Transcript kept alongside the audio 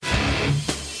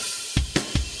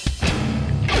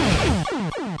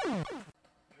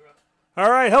All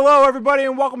right, hello everybody,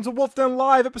 and welcome to Wolf Den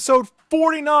Live, episode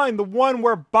 49, the one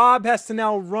where Bob has to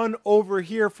now run over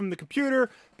here from the computer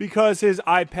because his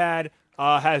iPad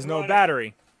has no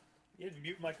battery. You had to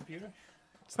mute my computer?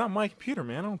 It's not my computer,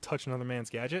 man. I don't touch another man's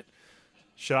gadget.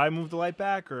 Should I move the light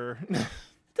back, or? Doesn't matter.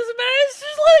 It's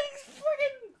just like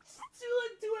freaking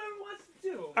do whatever it wants to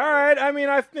do. All right, I mean,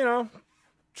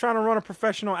 trying to run a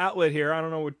professional outlet here. I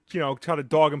don't know what, kind of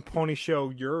dog and pony show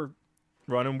you're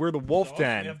running. We're the Wolf Dogs?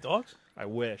 Den. We have dogs? I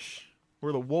wish.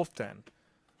 We're the Wolf Den.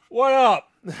 What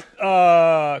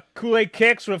up? Kool-Aid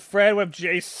Kicks with Fred, with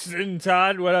Jason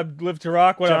Todd, what up, Live to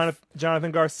Rock, what up,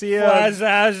 Jonathan Garcia,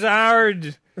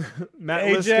 Hazard, Matt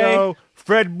AJ. Lisco,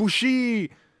 Fred Bouchy,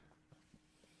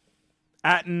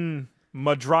 Atten,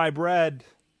 My Dry Bread,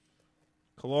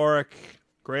 Caloric,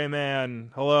 Gray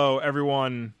Man. Hello,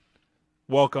 everyone.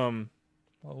 Welcome.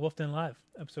 Well, Wolf Den Live,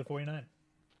 episode 49.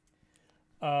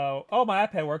 Oh, my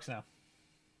iPad works now.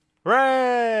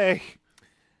 Hooray!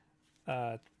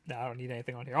 No, I don't need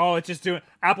anything on here. Oh, it's just doing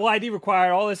Apple ID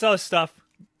required, all this other stuff.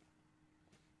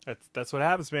 That's what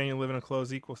happens, man. You live in a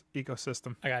closed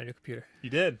ecosystem. I got a new computer.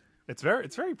 You did. It's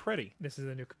very pretty. This is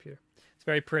a new computer. It's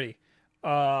very pretty.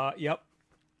 Yep.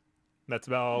 That's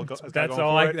about all. That's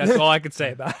all I could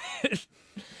say about it.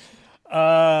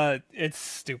 It's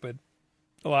stupid.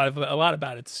 A lot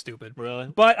about it's stupid. Really?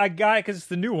 But I got it because it's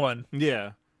the new one,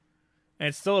 Yeah. and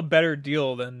it's still a better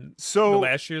deal than the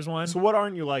last year's one. So what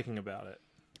aren't you liking about it?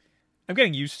 I'm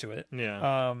getting used to it.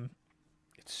 Yeah.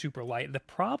 It's super light. The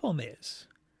problem is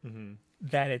Mm-hmm.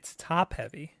 that it's top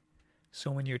heavy,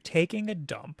 so when you're taking a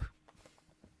dump,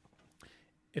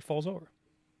 it falls over.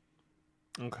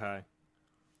 Okay.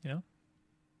 You know,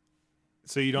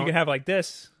 So you you don't. can have like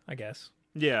this, I guess,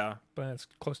 Yeah. but it's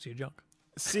close to your junk.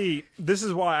 See, this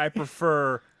is why I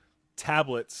prefer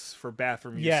tablets for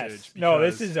bathroom usage. No,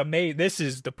 because- this is amazing. This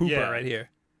is the pooper Yeah. right here.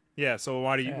 Yeah. So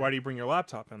why do you Yeah. bring your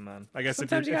laptop in then? I guess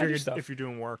Sometimes you gotta do if stuff. you're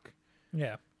doing work.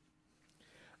 Yeah.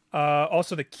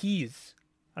 Also the keys.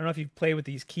 I don't know if you play with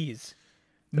these keys.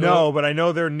 The No, little- but I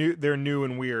know they're new. They're new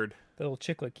and weird. the little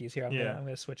chiclet keys here. I'm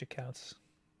gonna switch accounts.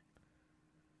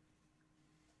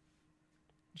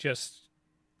 Just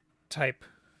type.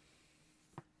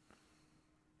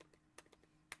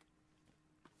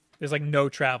 There's like no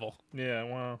travel, Yeah.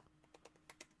 Wow.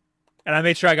 and I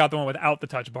made sure I got the one without the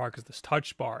touch bar because this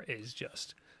touch bar is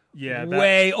just Yeah.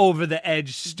 way over the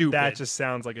edge. Stupid. That just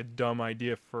sounds like a dumb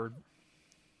idea for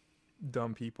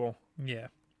dumb people. Yeah.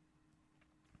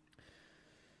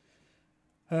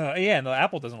 Yeah, and the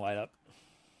Apple doesn't light up,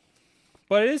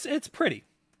 but it's pretty.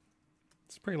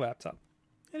 It's a pretty laptop.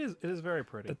 It is very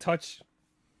pretty. The touch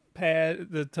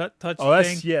pad, the touch Oh,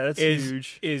 thing that's is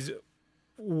huge. is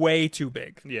way too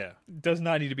big. Yeah. Does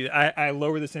not need to be. I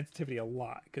lower the sensitivity a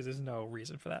lot because there's no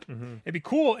reason for that. Mm-hmm. It'd be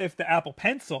cool if the Apple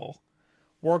Pencil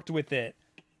worked with it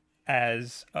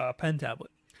as a pen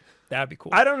tablet. That'd be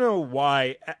cool. I don't know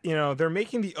why. They're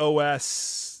making the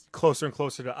OS closer and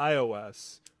closer to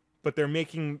iOS, but they're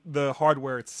making the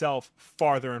hardware itself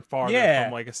farther and farther Yeah.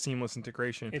 from like a seamless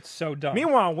integration. It's so dumb.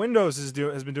 Meanwhile, Windows has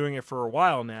been doing it for a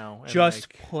while now. And just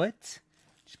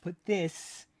put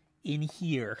this in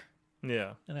here.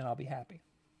 yeah. And then I'll be happy.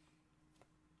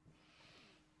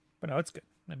 But no, it's good.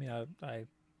 I mean,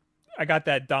 I got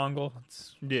that dongle.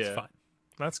 It's fine.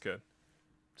 That's good.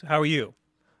 So how are you?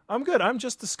 I'm good. I'm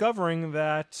just discovering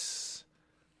that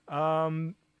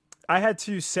I had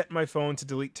to set my phone to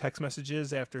delete text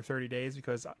messages after 30 days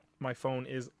because my phone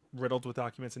is riddled with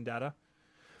documents and data.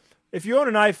 If you own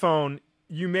an iPhone,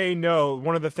 you may know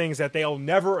one of the things that they'll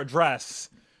never address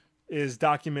is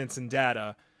documents and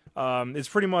data. It's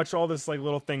pretty much all this like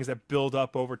little things that build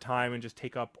up over time and just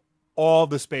take up all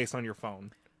the space on your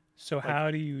phone. So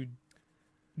how do you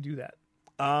do that?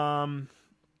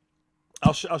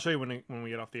 I'll show you when we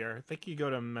get off the air. I think you go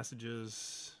to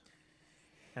messages,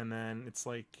 and then it's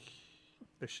like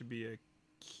there should be a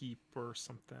keep or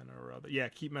something or other. Yeah,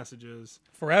 keep messages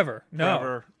Forever. No.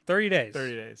 forever. 30 days.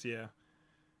 30 days. Yeah.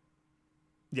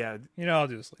 Yeah. I'll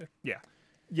do this later.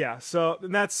 Yeah. So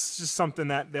that's just something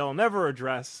that they'll never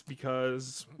address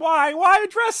because why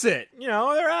address it?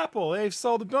 They're Apple. They've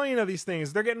sold 1 billion of these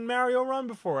things. They're getting Mario Run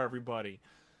before everybody.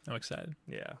 I'm excited.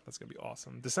 Yeah, that's gonna be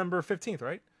awesome. December 15th,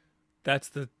 right? That's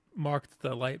the mark that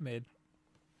the light made.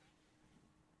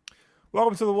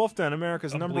 Welcome to the Wolf Den,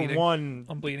 America's I'm number bleeding. one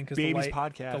I'm bleeding because babies the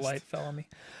podcast. light fell on me.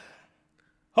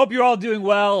 Hope you're all doing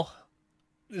well.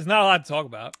 There's not a lot to talk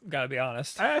about. Gotta be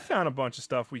honest. I found a bunch of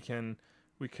stuff we can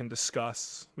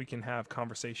discuss. We can have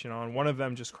conversation on. One of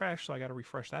them just crashed, so I got to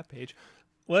refresh that page.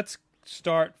 Let's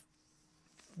start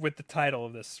with the title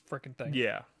of this freaking thing.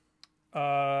 Yeah.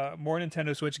 More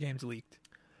Nintendo Switch games leaked.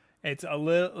 It's a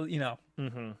little,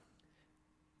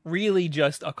 really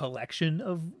just a collection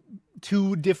of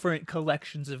 2 different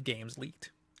collections of games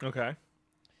leaked. Okay.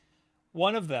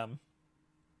 One of them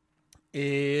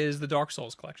is the Dark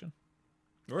Souls collection.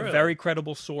 Really? A very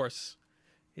credible source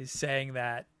is saying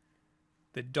that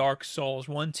the Dark Souls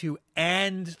 1, 2,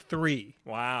 and 3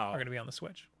 Wow. are going to be on the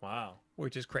Switch. Wow.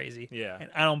 Which is crazy. Yeah. And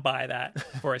I don't buy that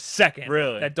for a second.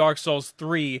 Really? That Dark Souls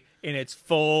 3 in its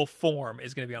full form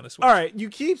is going to be on the Switch. All right,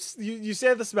 you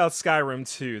said this about Skyrim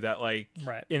too, that like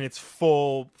Right. in its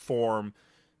full form,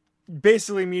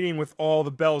 basically meeting with all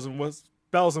the bells and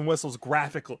whistles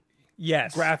graphically.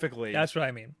 Yes. Graphically. That's what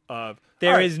I mean. There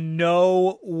There is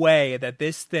no way that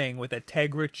this thing with a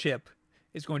Tegra chip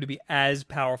is going to be as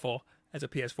powerful as a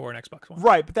PS4 and Xbox One.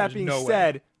 right, but that There's being no way.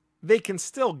 said, they can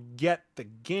still get the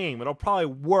game. It'll probably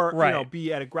work, Right.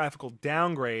 be at a graphical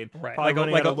downgrade, Right. probably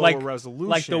running at a lower resolution.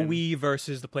 Like the Wii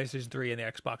versus the PlayStation 3 and the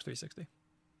Xbox 360.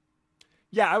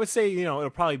 Yeah, I would say, it'll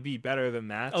probably be better than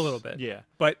that. A little bit. Yeah.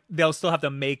 But they'll still have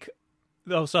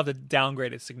to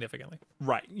downgrade it significantly.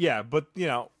 Right. Yeah, but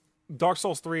Dark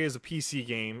Souls 3 is a PC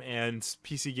game, and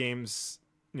PC games,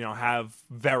 have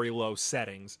very low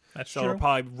settings. That's so true. it'll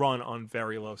probably run on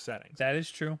very low settings. That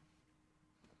is true.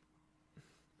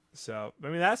 So, I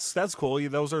mean, that's cool.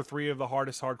 Those are 3 of the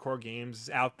hardest hardcore games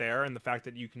out there, and the fact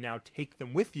that you can now take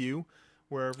them with you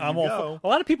wherever I'm you all go. for, a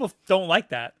lot of people don't like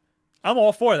that. I'm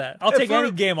all for that. I'll take any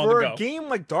game on the For go. a game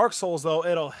like Dark Souls, though,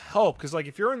 it'll help, because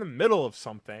if you're in the middle of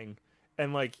something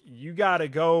and you gotta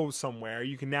go somewhere,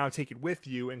 you can now take it with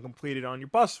you and complete it on your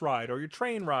bus ride or your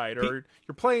train ride or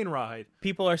your plane ride.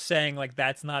 People are saying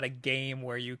that's not a game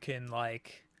where you can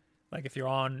if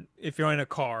you're in a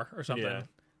car or something, Yeah.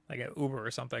 like an Uber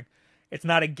or something. It's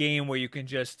not a game where you can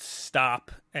just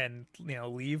stop and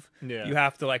leave. Yeah. You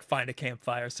have to find a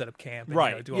campfire, set up camp, and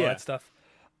Right, do all yeah. that stuff.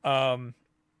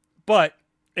 But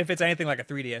if it's anything like a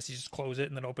 3DS, you just close it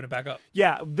and then open it back up.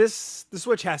 Yeah, the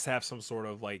Switch has to have some sort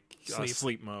of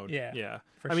Sleep. mode. Yeah, Yeah.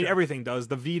 for I mean, sure. everything does.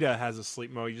 The Vita has a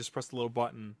sleep mode. You just press the little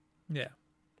button. Yeah.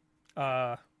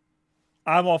 I'm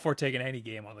all for taking any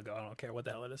game on the go. I don't care what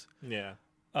the hell it is. Yeah.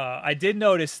 I did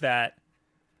notice that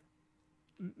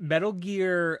Metal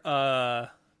Gear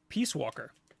Peace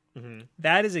Walker,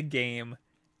 that is a game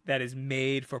that is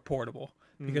made for portable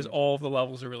because all of the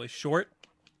levels are really short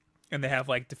and they have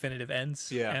definitive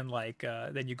ends. Yeah. And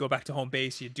then you go back to home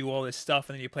base, you do all this stuff,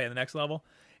 and then you play the next level.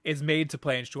 It's made to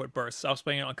play in short bursts. I was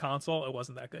playing it on console. It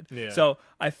wasn't that good. Yeah. So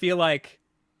I feel it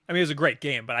was a great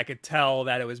game, but I could tell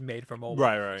that it was made for mobile.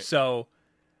 Right. So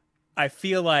I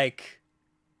feel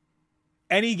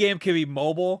any game can be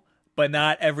mobile, but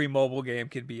not every mobile game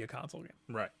can be a console game.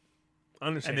 Right.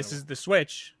 Understandable. And this is the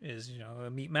Switch is a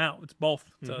meet mount. It's both.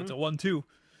 So it's a 1-2.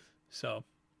 So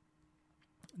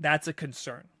that's a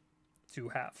concern to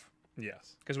have.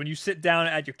 Yes. Because when you sit down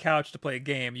at your couch to play a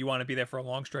game, you want to be there for a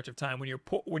long stretch of time. When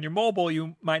you're mobile,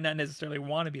 you might not necessarily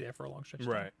want to be there for a long stretch of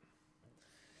time. Right.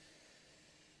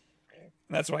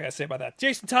 That's what I gotta say about that.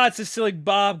 Jason Todd says, "Silly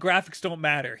Bob, graphics don't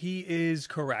matter." He is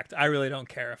correct. I really don't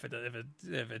care if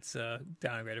it's a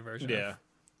downgraded version Yeah.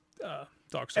 of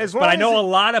Dark Souls, As long but I as know it- a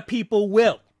lot of people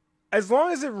will. As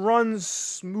long as it runs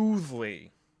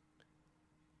smoothly,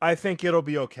 I think it'll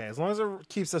be okay. As long as it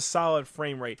keeps a solid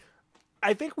frame rate.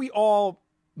 I think we all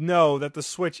know that the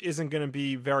Switch isn't going to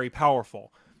be very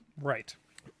powerful. Right.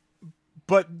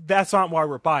 But that's not why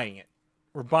we're buying it.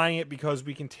 We're buying it because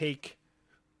we can take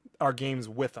our games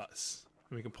with us.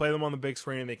 And we can play them on the big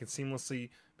screen and they can seamlessly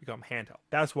become handheld.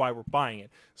 That's why we're buying it.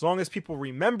 As long as people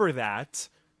remember that,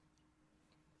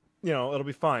 it'll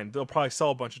be fine. They'll probably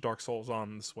sell a bunch of Dark Souls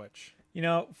on the Switch.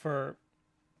 For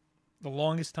the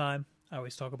longest time, I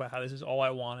always talk about how this is all I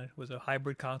wanted was a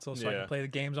hybrid console so I Yeah. can play the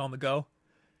games on the go.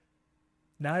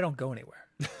 Now I don't go anywhere.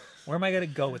 Where am I going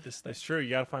to go with this thing? It's true. You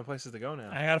got to find places to go now.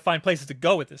 I got to find places to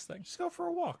go with this thing. Just go for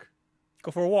a walk.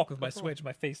 Go for a walk with my Switch,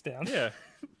 my face down. Yeah.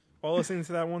 While listening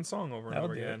to that one song over and That'll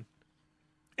over do it. again.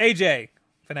 AJ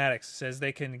Fanatics says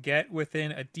they can get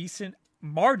within a decent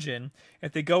margin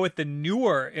if they go with the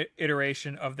newer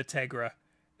iteration of the Tegra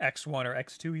X1 or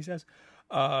X2, he says,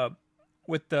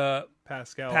 with the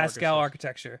Pascal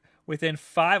architecture within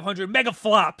 500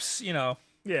 megaflops,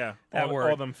 Yeah. That all, word.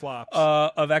 all them flops.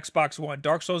 of Xbox One.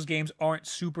 Dark Souls games aren't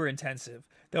super intensive.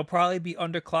 They'll probably be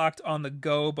underclocked on the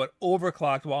go, but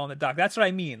overclocked while on the dock. That's what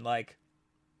I mean.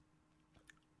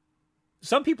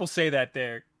 Some people say that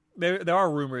there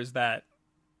are rumors that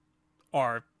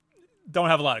don't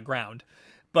have a lot of ground,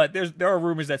 but there are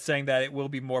rumors that saying that it will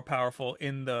be more powerful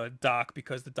in the dock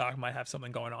because the dock might have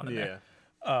something going on in there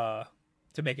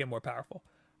to make it more powerful.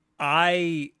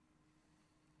 I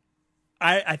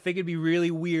think it'd be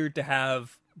really weird to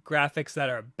have graphics that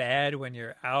are bad when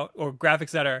you're out, or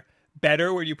graphics that are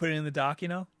better when you put it in the dock,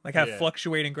 like have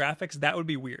fluctuating graphics. That would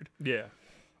be weird. Yeah.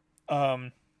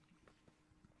 And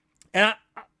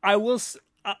I will,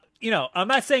 I'm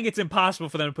not saying it's impossible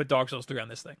for them to put Dark Souls 3 on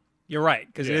this thing. You're right,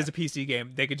 because it is a PC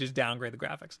game. They could just downgrade the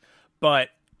graphics. But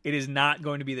it is not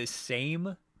going to be the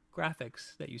same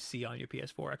graphics that you see on your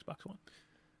PS4, Xbox One.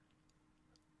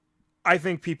 I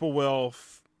think people will,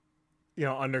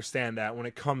 understand that when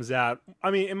it comes out.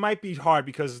 I mean, it might be hard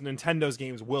because Nintendo's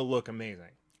games will look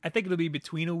amazing. I think it'll be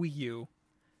between a Wii U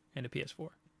and a PS4.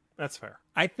 That's fair.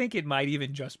 I think it might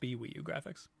even just be Wii U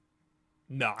graphics.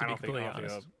 No, I don't think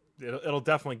it'll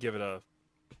definitely give it a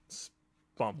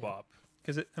bump up.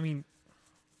 Because it's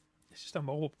just a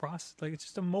mobile process. Like, it's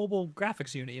just a mobile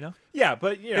graphics unit, Yeah,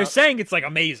 but they're saying it's like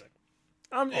amazing.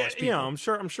 I'm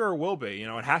sure it will be.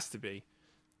 It has to be.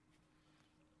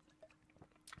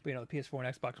 But the PS4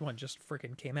 and Xbox One just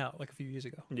freaking came out like a few years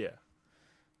ago. Yeah.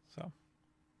 So,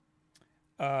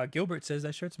 Gilbert says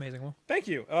that shirt's amazing. Well, thank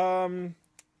you.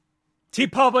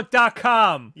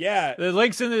 tpublic.com. Yeah. The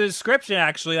link's in the description,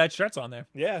 actually. That shirt's on there.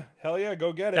 Yeah. Hell yeah.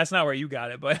 Go get it. That's not where you got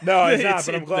it, but... No, it's not,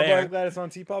 but I'm glad it's on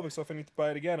TeePublic, so if I need to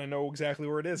buy it again, I know exactly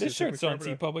where it is. This shirt's on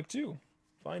TeePublic, too.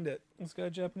 Find it. It's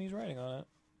got Japanese writing on it.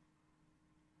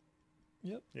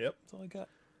 Yep. That's all I got.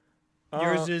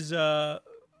 Yours is,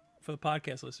 for the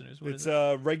podcast listeners, it's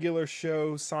a regular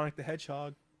show Sonic the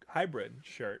Hedgehog hybrid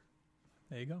shirt.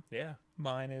 There you go. Yeah.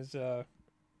 Mine is,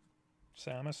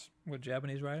 Samus with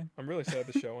Japanese writing. I'm really sad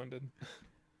the show ended.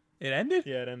 It ended?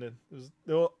 Yeah, it ended. I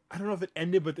don't know if it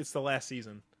ended, but it's the last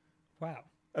season. Wow.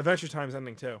 Adventure Time's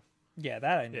ending too. Yeah,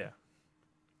 that I knew. Yeah.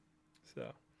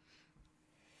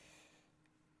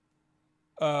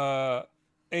 So.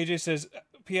 AJ says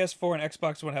PS4 and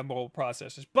Xbox One have mobile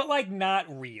processors, but not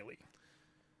really.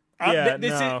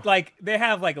 This is they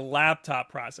have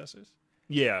laptop processors.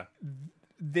 Yeah.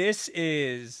 This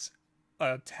is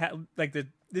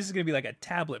this is going to be like a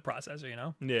tablet processor,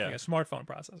 Yeah. Like a smartphone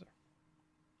processor.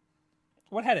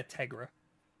 What had a Tegra?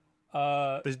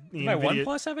 Did my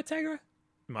OnePlus have a Tegra?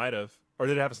 Might have. Or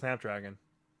did it have a Snapdragon?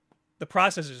 The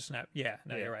processor's Yeah,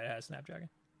 you're right. It has Snapdragon.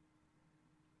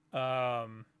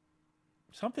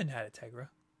 Something had a Tegra.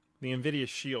 The NVIDIA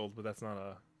Shield, but that's not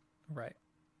a... Right.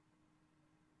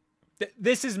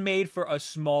 This is made for a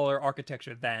smaller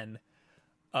architecture than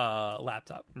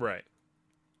laptop. Right.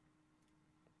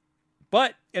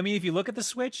 But, if you look at the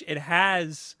Switch, it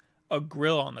has a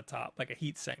grill on the top, like a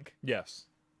heat sink. Yes.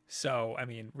 So,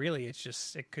 really, it's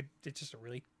just like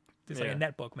a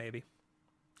netbook, maybe.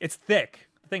 It's thick.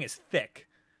 The thing is thick.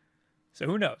 So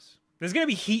who knows? There's going to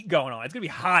be heat going on. It's going to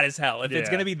be hot as hell. If it's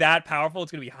going to be that powerful,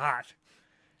 it's going to be hot.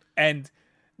 And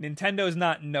Nintendo's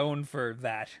not known for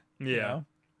that. Yeah.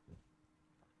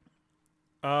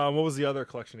 What was the other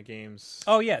collection of games?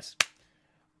 Oh, yes.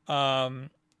 GameCube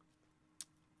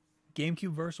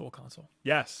Virtual Console.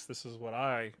 Yes, this is what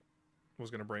I was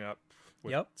going to bring up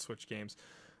with Switch games.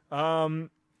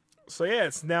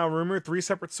 It's now rumored 3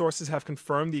 separate sources have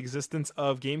confirmed the existence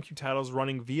of GameCube titles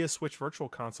running via Switch Virtual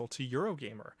Console to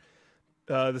Eurogamer.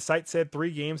 The site said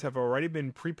 3 games have already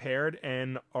been prepared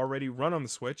and already run on the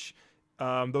Switch.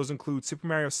 Those include Super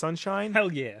Mario Sunshine,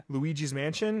 hell yeah, Luigi's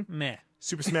Mansion, meh,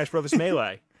 Super Smash Bros.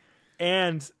 Melee,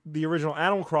 and the original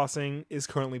Animal Crossing is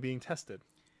currently being tested.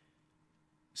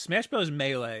 Smash Bros.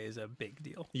 Melee is a big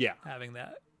deal. Yeah. Having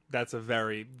that. That's a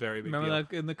very, very big deal.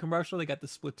 Remember in the commercial, they got the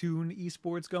Splatoon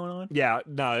esports going on? Yeah,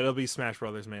 no, it'll be Smash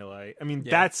Brothers Melee.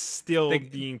 That's still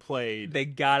being played. They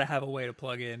gotta have a way to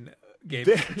plug in game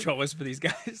controllers for these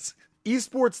guys.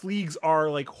 Esports leagues are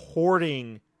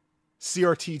hoarding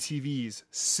CRT TVs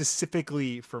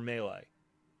specifically for Melee.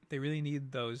 They really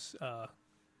need those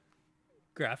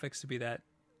graphics to be that.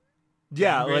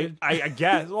 Yeah, I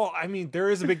guess. Well, there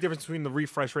is a big difference between the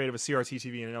refresh rate of a CRT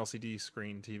TV and an LCD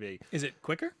screen TV. Is it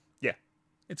quicker? Yeah.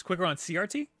 It's quicker on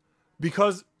CRT?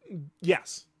 Because,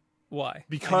 yes. Why?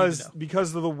 Because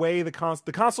of the way the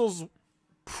consoles,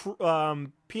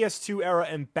 PS2 era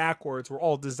and backwards were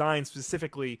all designed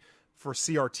specifically for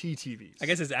CRT TVs. I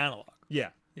guess it's analog. Yeah.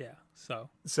 Yeah, so.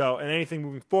 And anything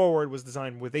moving forward was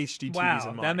designed with HD TVs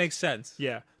in mind. That makes sense.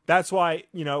 Yeah. That's why,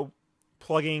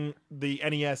 plugging the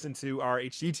NES into our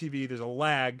HD TV, there's a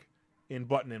lag in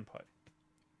button input.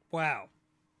 Wow.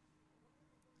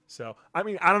 So, I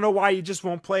don't know why you just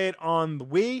won't play it on the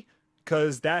Wii,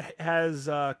 because that has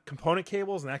component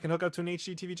cables, and that can hook up to an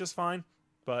HD TV just fine,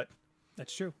 but...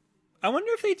 That's true. I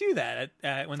wonder if they do that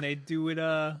at when they do it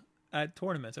at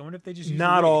tournaments. I wonder if they just use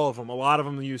Not all of them. A lot of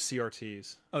them use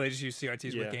CRTs. Oh, they just use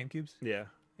CRTs with GameCubes? Yeah.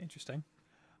 Interesting.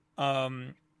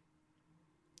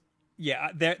 Yeah,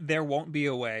 there won't be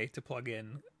a way to plug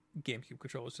in GameCube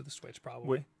controllers to the Switch,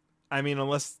 probably. I mean,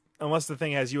 unless the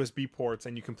thing has USB ports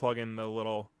and you can plug in the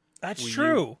little. That's Wii U.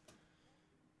 true.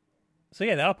 So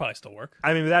yeah, that'll probably still work.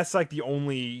 I mean, that's like the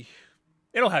only.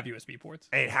 It'll have USB ports.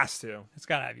 It has to. It's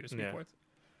gotta have USB Yeah. ports.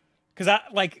 Because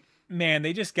man,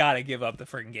 they just gotta give up the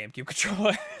freaking GameCube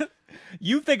controller.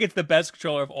 You think it's the best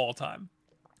controller of all time?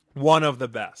 One of the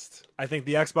best. I think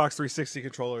the Xbox 360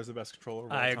 controller is the best controller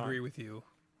of all I time. agree with you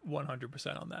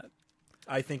 100% on that.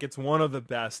 I think it's one of the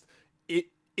best.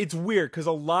 It's weird because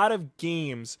a lot of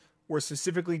games were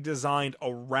specifically designed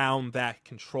around that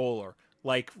controller,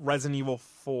 like Resident Evil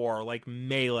 4, like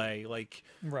Melee, like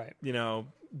Right.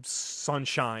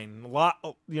 Sunshine. A lot,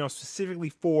 specifically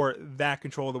for that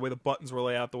controller, the way the buttons were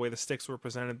laid out, the way the sticks were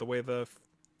presented, the way the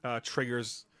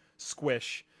triggers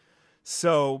squish.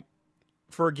 So,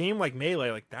 for a game like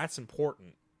Melee, like that's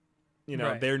important.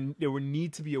 Right. There would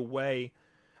need to be a way.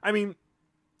 I mean,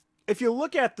 if you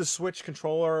look at the Switch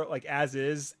controller like as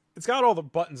is, it's got all the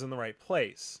buttons in the right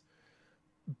place.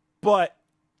 But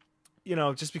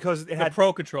just because it The had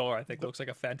Pro controller, I think, looks like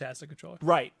a fantastic controller.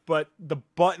 right, but the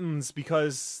buttons,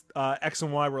 because X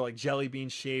and Y were like jelly bean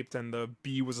shaped, and the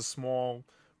B was a small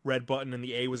red button, and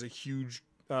the A was a huge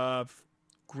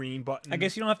green button. I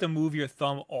guess you don't have to move your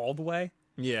thumb all the way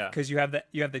yeah, because you have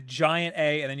the giant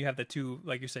A, and then you have the two,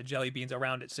 like you said, jelly beans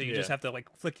around it. So you just Yeah. have to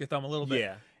like flick your thumb a little bit.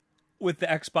 yeah. With the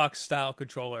Xbox style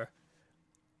controller,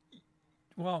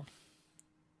 well,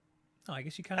 I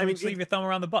guess you kind of mean, just leave your thumb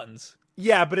around the buttons.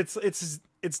 Yeah, but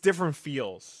it's different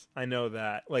feels. I know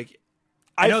that. Like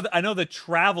I know the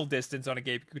travel distance on a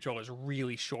GameCube controller is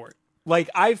really short. like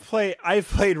I've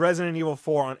played Resident Evil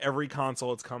 4 on every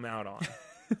console it's come out on.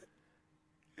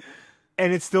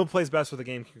 And it still plays best with a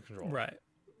GameCube controller. Right.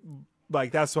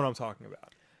 Like that's what I'm talking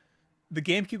about. The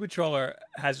GameCube controller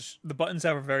has the buttons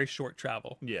have a very short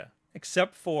travel, Yeah.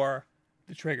 except for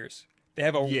the triggers. They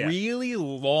have a Yeah. really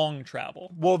long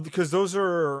travel. Well, because those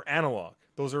are analog.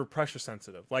 Those are pressure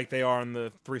sensitive, like they are on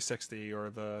the 360 or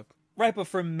the. Right, but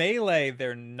for Melee,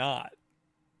 they're not.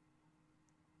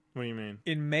 What do you mean?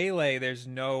 In Melee, there's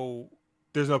no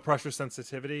There's no pressure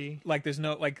sensitivity. there's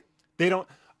no like. They don't.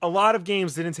 A lot of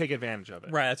games didn't take advantage of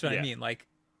it. Right, that's what I Yeah. mean. Like,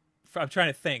 I'm trying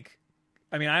to think.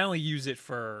 I mean, I only use it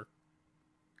for.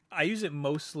 I use it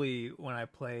mostly when I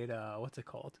played what's it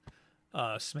called,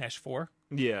 Smash 4,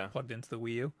 Yeah. plugged into the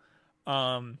Wii U.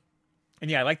 And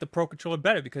yeah, I like the Pro controller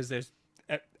better because there's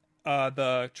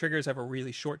the triggers have a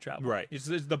really short travel. Right. It's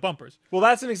the bumpers. Well,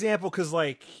 that's an example because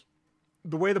like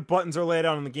the way the buttons are laid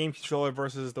out on the game controller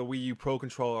versus the Wii U Pro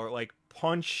controller, like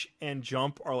punch and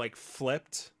jump are like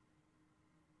flipped,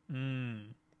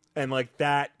 and like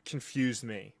that confused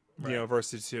me, Right.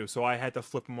 versus two. So I had to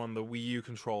flip them on the Wii U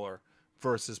controller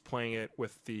versus playing it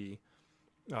with the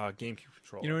GameCube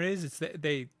controller. You know what it is? It's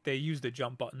they use the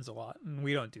jump buttons a lot, and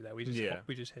we don't do that. We just Yeah.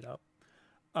 hit up.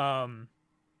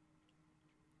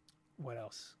 What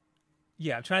else?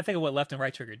 Yeah, I'm trying to think of what left and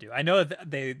right trigger do. I know that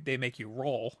they make you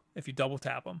roll if you double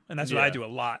tap them, and that's what I Yeah. do a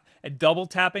lot. And double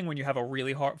tapping when you have a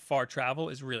really far travel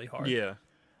is really hard. Yeah.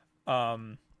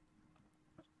 I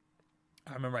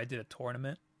remember I did a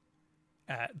tournament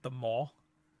at the mall,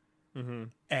 Mm-hmm.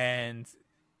 and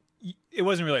it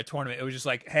wasn't really a tournament. It was just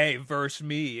like, hey, verse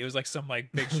me. It was like some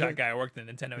like big shot guy who worked in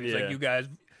Nintendo. He's Yeah. like,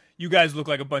 you guys look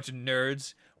like a bunch of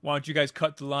nerds. Why don't you guys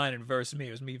cut the line and verse me?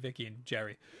 It was me, Vicky, and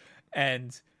Jerry,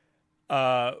 and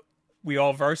we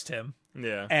all versed him,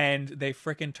 Yeah. and they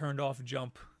frickin' turned off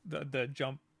jump, the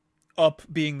jump up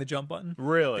being the jump button.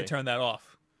 Really? They turned that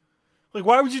off. Like,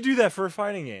 why would you do that for a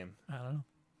fighting game? I don't know.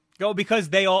 Go because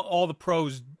they all the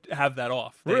pros have that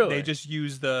off. Really? They just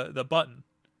use the button.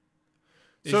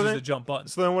 They So just use then- the jump button.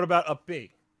 So then, what about up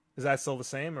B? Is that still the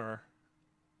same, or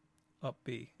Up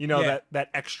B. that Yeah. that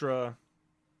extra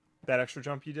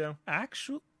jump you do?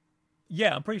 Actually,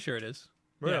 yeah, I'm pretty sure it is.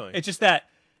 Yeah. Really? It's just that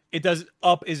it does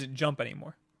up isn't jump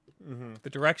anymore. Mm-hmm. The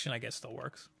direction, I guess, still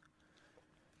works.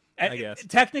 And I guess.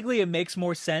 technically it makes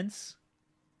more sense,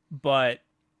 but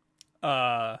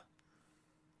I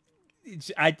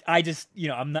just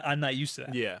I'm not used to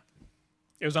that. Yeah.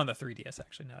 It was on the 3DS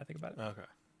actually. Now I think about it. Okay.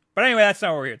 But anyway, that's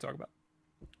not what we're here to talk about.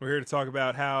 We're here to talk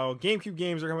about how GameCube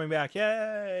games are coming back.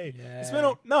 Yay! Yay. It's been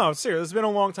seriously, it's been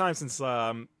a long time since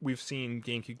we've seen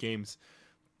GameCube games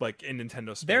like in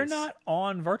Nintendo space. They're not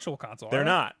on Virtual Console. They're are they?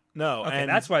 not. No. Okay, and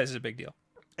that's why this is a big deal.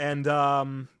 And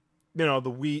the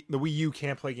Wii U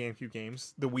can't play GameCube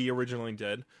games. The Wii originally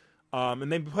did.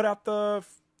 And they put out the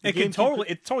It's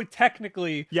GameCube totally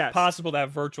technically Yes. possible to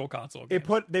have Virtual Console games.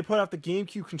 They put out the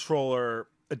GameCube controller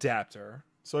adapter,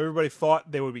 so everybody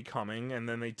thought they would be coming, and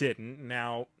then they didn't.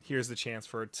 Now here's the chance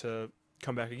for it to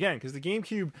come back again, because the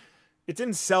GameCube it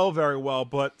didn't sell very well,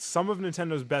 but some of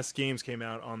Nintendo's best games came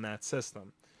out on that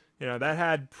system. You know, that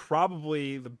had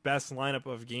probably the best lineup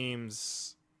of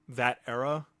games that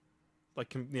era,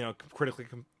 like, you know, critically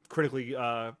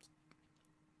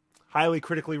highly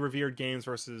critically revered games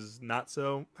versus not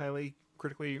so highly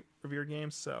critically revered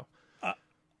games. So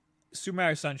Super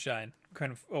Mario Sunshine,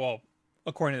 kind of, well,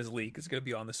 according to this leak, is going to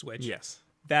be on the Switch. yes.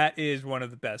 That is one of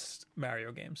the best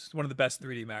Mario games. One of the best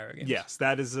 3D Mario games. Yes,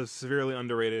 that is a severely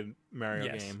underrated Mario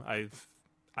Yes. game.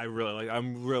 I'm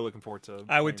really looking forward to.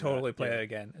 I would playing totally that. play Yeah. it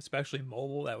again, especially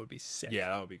mobile. That would be sick. Yeah,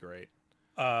 that would be great.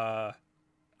 I'm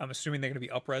assuming they're going to be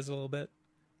up-res a little bit.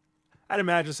 I'd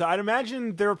imagine so. I'd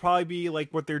imagine there would probably be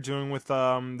like what they're doing with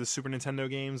the Super Nintendo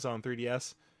games on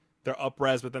 3DS. They're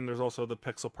up-res, but then there's also the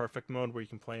pixel perfect mode where you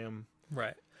can play them.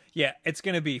 Right. Yeah, it's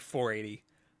going to be 480i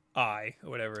or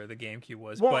whatever the GameCube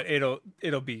was, Well- but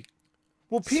it'll be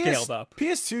Well, scaled up.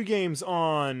 PS2 games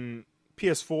on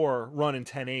PS4 run in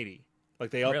 1080.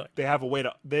 Like Really?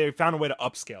 they found a way to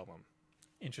upscale them.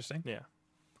 interesting. Yeah.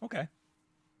 Okay.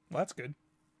 Well, that's good.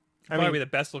 I Probably mean, be the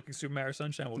best looking Super Mario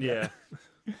Sunshine we'll get.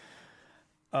 yeah.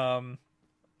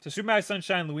 So Super Mario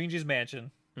Sunshine, Luigi's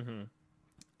Mansion, Mm-hmm.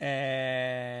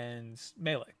 and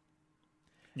Melee.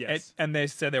 Yes. And they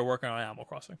said they're working on Animal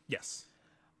Crossing. Yes.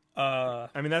 Uh,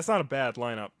 I mean, that's not a bad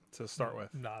lineup to start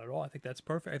with. Not at all. I think that's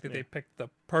perfect. I think they picked the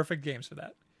perfect games for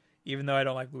that. Even though I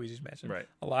don't like Luigi's Mansion. Right.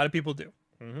 A lot of people do.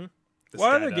 Mm-hmm.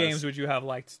 What other games would you have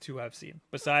liked to have seen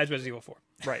besides Resident Evil 4?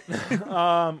 Right.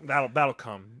 That'll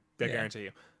come. I Yeah. guarantee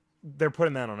you. They're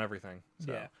putting that on everything.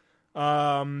 So. Yeah.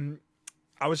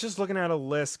 I was just looking at a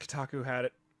list. Kotaku had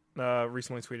it.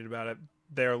 Recently tweeted about it.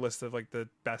 Their list of like the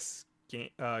best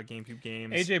GameCube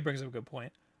games. AJ brings up a good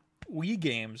point. Wii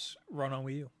games run on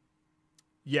Wii U.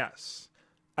 Yes,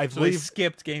 I So they believe.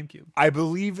 skipped GameCube. I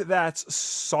believe that's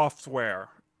software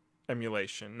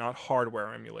emulation, not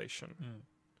hardware emulation.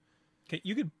 Okay,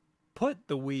 you could put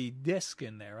the Wii disc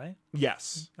in there, right?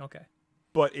 Yes, Okay.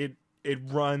 but it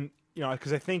run, you know,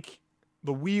 because I think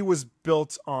the Wii was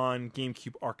built on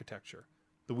GameCube architecture.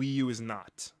 The Wii U is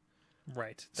not.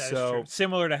 Right. That is So- true.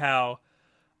 Similar to how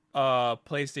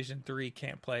PlayStation 3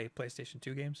 can't play PlayStation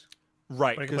 2 games.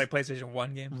 Right. But it can play PlayStation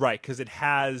 1 games. Right, because it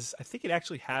has. I think it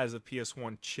actually has a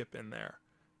PS1 chip in there,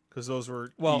 because those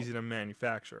were Well- easy to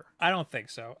manufacture. I don't think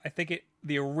so. I think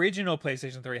the original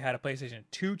PlayStation 3 had a PlayStation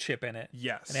 2 chip in it.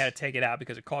 Yes. And they had to take it out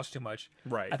because it cost too much.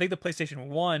 Right. I think the PlayStation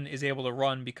 1 is able to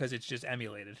run because it's just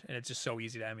emulated, and it's just so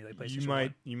easy to emulate PlayStation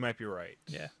 1. You might be right.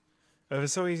 Yeah. If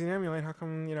it's so easy to emulate, how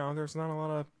come there's not a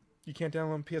lot of you can't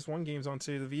download PS1 games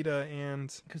onto the Vita?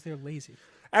 And Because they're lazy.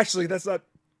 actually, that's not.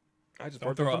 I just Don't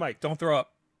burped throw on the up. mic. Don't throw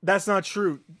up. That's not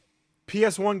true.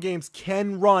 PS1 games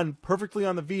can run perfectly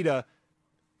on the Vita.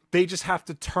 They just have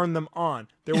to turn them on.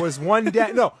 There was one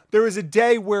day. No, there was a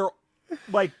day where,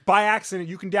 like by accident,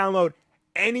 you can download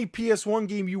any PS1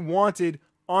 game you wanted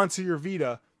onto your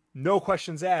Vita, no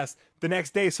questions asked. The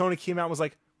next day, Sony came out and was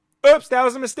like, "Oops, that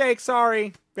was a mistake.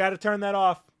 Sorry, we had to turn that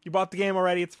off. You bought the game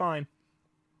already. It's fine."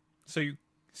 So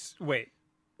wait.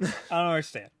 I don't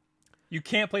understand. You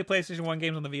can't play PlayStation 1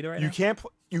 games on the Vita right You now? can't.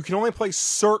 You can only play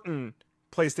certain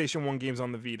PlayStation 1 games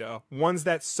on the Vita. Ones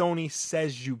that Sony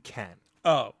says you can.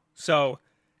 Oh, so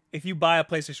if you buy a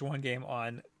PlayStation 1 game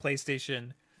on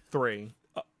PlayStation, 3.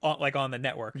 like on the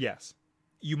network, Yes.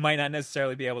 you might not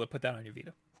necessarily be able to put that on your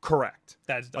Vita. Correct.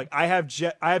 That's dumb. Like I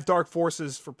have Dark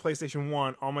Forces for PlayStation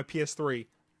 1 on my PS3.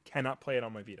 Cannot play it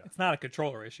on my Vita. It's not a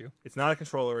controller issue. It's not a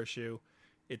controller issue.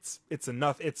 It's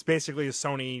enough. It's basically a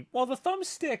Sony Well, the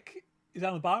thumbstick is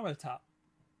on the bottom or the top.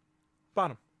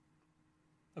 bottom.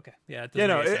 Okay, yeah, it Yeah, doesn't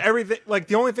no, make sense. everything. Like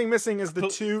the only thing missing is the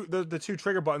two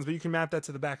trigger buttons, but you can map that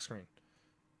to the back screen.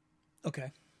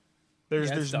 Okay, There's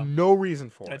Yeah, it's there's dumb. no reason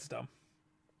for that's it. dumb.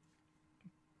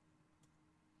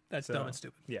 That's So, dumb and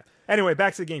stupid. Yeah. Anyway,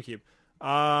 back to the GameCube.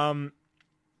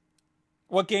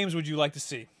 What games would you like to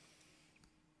see?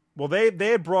 Well, they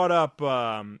had brought up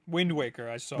Wind Waker,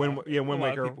 I saw. Wind A lot of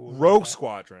Waker, people would Rogue want that.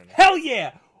 Squadron. Hell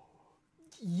yeah!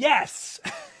 Yes!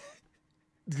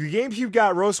 The GameCube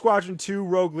got Rogue Squadron 2,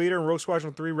 Rogue Leader, and Rogue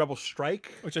Squadron 3, Rebel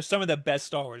Strike. Which are some of the best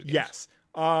Star Wars games. Yes.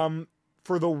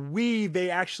 For the Wii,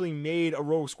 they actually made a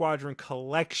Rogue Squadron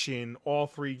collection, all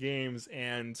 3 games,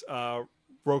 and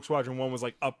Rogue Squadron 1 was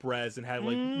like up-res and had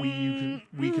like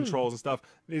Wii controls and stuff.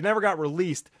 It never got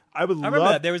released. I remember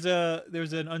that. There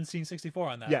was an Unseen 64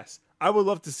 on that. Yes. I would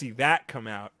love to see that come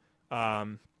out.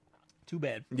 Too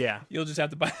bad. Yeah. You'll just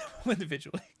have to buy them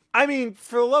individually. I mean,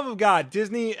 for the love of God,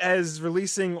 Disney is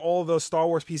releasing all those Star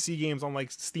Wars PC games on like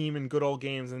Steam and Good Old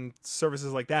Games and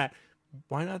services like that.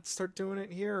 Why not start doing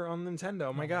it here on Nintendo?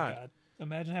 Oh my God.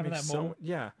 Imagine having Makes that mobile.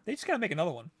 yeah. They just gotta make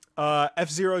another one.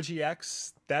 F-Zero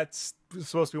GX. That's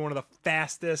supposed to be one of the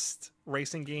fastest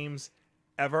racing games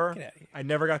ever. Get outta here. I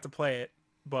never got to play it,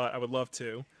 but I would love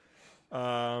to.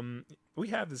 We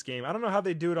have this game. I don't know how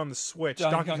they do it on the Switch.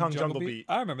 Donkey Kong Jungle Beat.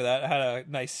 I remember that. I had a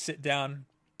nice sit down,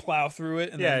 plow through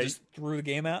it, and then just threw the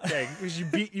game out. Yeah, because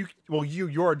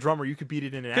you're a drummer. You could beat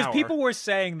it in an hour. Because people were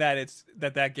saying that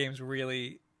that game's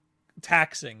really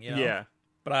taxing, you know? Yeah.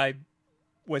 But I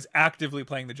was actively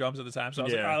playing the drums at the time, so I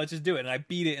was like, Yeah. "Oh, let's just do it." And I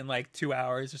beat it in like 2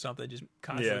 hours or something, just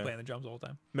constantly playing the drums the whole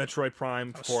time. Metroid Prime,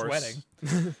 of I was course.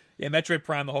 sweating. Yeah, Metroid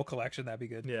Prime, the whole collection, that'd be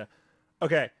good. Yeah.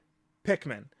 Okay.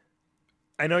 Pikmin.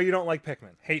 I know you don't like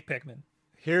Pikmin. Hate Pikmin.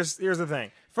 Here's the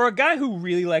thing. For a guy who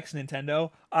really likes Nintendo,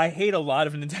 I hate a lot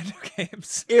of Nintendo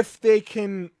games. If they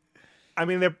can, I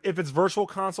mean, if it's Virtual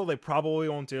Console, they probably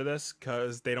won't do this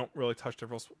because they don't really touch their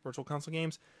Virtual Console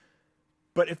games.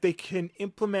 But if they can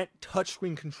implement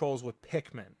touchscreen controls with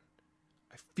Pikmin,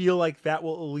 I feel like that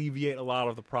will alleviate a lot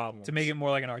of the problems. To make it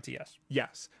more like an RTS.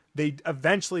 Yes. They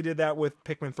eventually did that with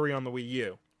Pikmin 3 on the Wii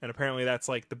U. And apparently that's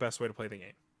like the best way to play the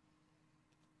game.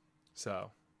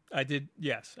 So. I did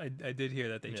hear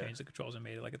that they changed the controls and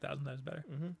made it like 1,000 times better.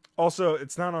 Mm-hmm. Also,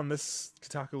 it's not on this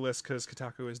Kotaku list because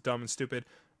Kotaku is dumb and stupid.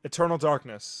 Eternal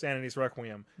Darkness, Sanity's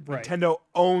Requiem. Right. Nintendo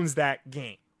owns that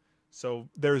game. So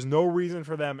there's no reason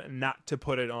for them not to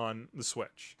put it on the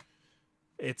Switch.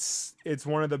 It's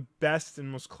one of the best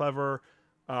and most clever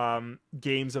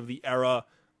games of the era.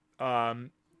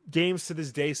 Games to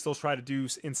this day still try to do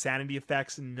insanity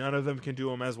effects, and none of them can do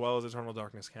them as well as Eternal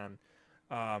Darkness can.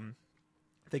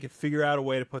 If they could figure out a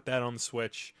way to put that on the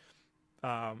Switch,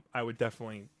 I would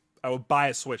buy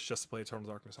a Switch just to play Eternal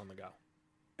Darkness on the go.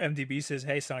 MDB says,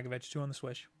 "Hey, Sonic Adventure 2 on the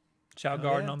Switch. Chao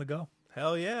Garden on the go."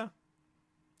 Hell yeah.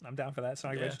 I'm down for that.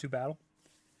 Sonic Adventure 2 Battle.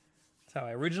 That's how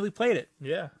I originally played it.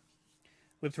 Yeah.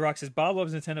 Live to Rock says, Bob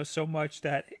loves Nintendo so much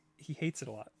that he hates it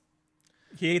a lot.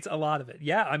 He hates a lot of it.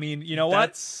 Yeah, I mean, you know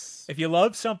what? If you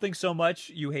love something so much,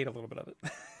 you hate a little bit of it.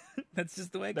 That's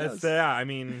just the way it goes. I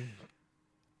mean,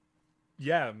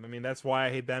 that's why I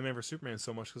hate Batman vs Superman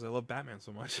so much, because I love Batman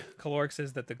so much. Caloric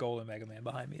says that the golden Mega Man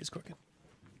behind me is crooked.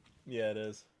 Yeah, it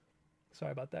is.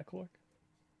 Sorry about that, Caloric.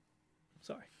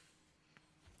 Sorry.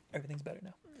 Everything's better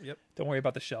now. Yep. Don't worry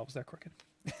about the shelves. They're crooked.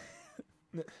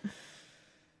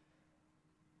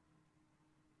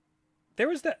 There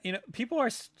was that, people are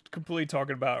completely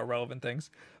talking about irrelevant things,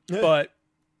 but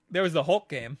there was the Hulk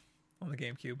game on the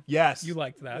GameCube. Yes. You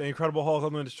liked that. The Incredible Hulk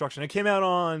Ultimate Destruction. It came out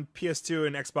on PS2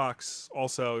 and Xbox,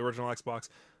 also, the original Xbox.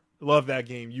 Love that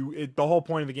game. The whole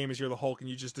point of the game is you're the Hulk and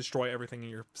you just destroy everything in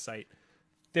your sight.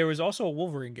 There was also a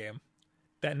Wolverine game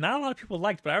that not a lot of people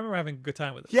liked, but I remember having a good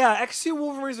time with it. Yeah, X2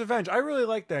 Wolverine's Revenge. I really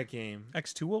liked that game.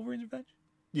 X2 Wolverine's Revenge?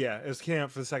 Yeah, it came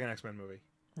out for the second X-Men movie.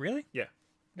 Really? Yeah.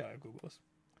 Gotta Google this.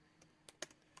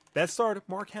 That starred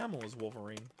Mark Hamill as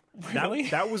Wolverine. Really?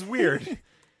 That was weird.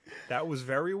 That was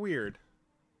very weird.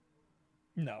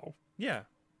 No. Yeah.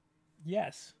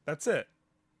 Yes. That's it.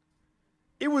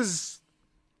 There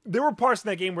were parts in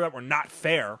that game that were not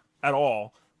fair at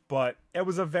all, but it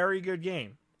was a very good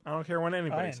game. I don't care what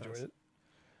anybody says. I enjoyed it.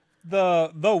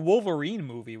 The Wolverine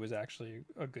movie was actually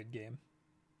a good game.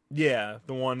 Yeah,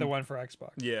 the one for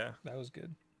Xbox. Yeah. That was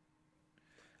good.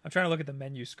 I'm trying to look at the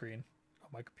menu screen on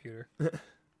my computer.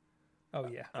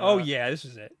 Oh yeah. This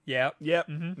is it. Yep. Yep.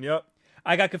 Mm-hmm. Yep.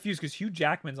 I got confused because Hugh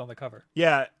Jackman's on the cover.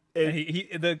 Yeah. And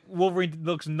the Wolverine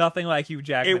looks nothing like Hugh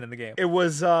Jackman in the game. It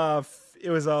was a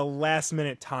last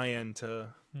minute tie-in to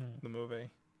the movie.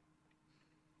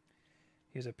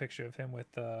 Here's a picture of him with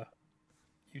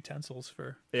utensils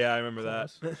for. Yeah, I remember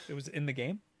clothes. that. It was in the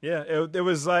game. Yeah, it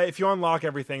was if you unlock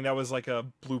everything, that was like a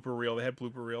blooper reel. They had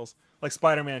blooper reels. Like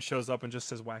Spider-Man shows up and just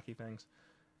says wacky things.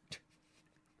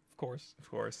 Of course.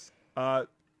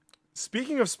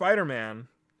 Speaking of Spider-Man,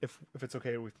 if it's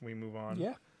okay if we move on.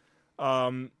 Yeah.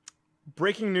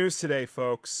 Breaking news today,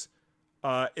 folks.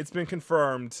 It's been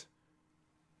confirmed.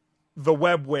 The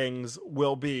web wings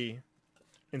will be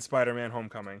in Spider-Man: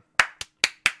 Homecoming.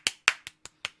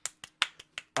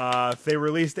 They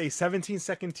released a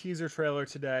 17-second teaser trailer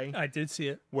today. I did see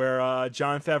it. Where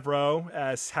Jon Favreau,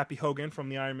 as Happy Hogan from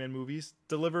the Iron Man movies,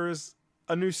 delivers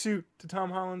a new suit to Tom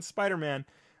Holland's Spider-Man.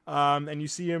 And you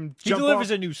see him jump He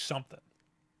delivers off. a new something.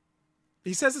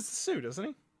 He says it's a suit, doesn't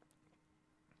he?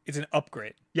 It's an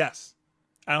upgrade. Yes.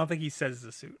 I don't think he says it's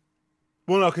a suit.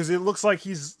 Well, no, because it looks like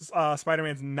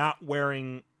Spider-Man's not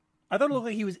wearing... I thought it looked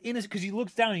like he was in his... Because he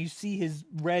looks down and you see his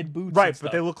red boots Right, and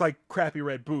stuff. but they look like crappy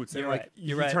red boots. And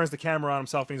You're right. He turns the camera on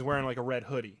himself and he's wearing like a red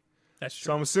hoodie. That's true.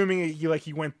 So I'm assuming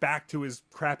he went back to his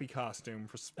crappy costume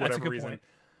for whatever reason. Point.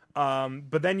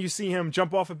 But then you see him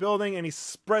jump off a building and he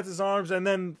spreads his arms, and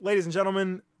then, ladies and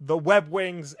gentlemen, the web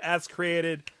wings as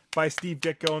created by Steve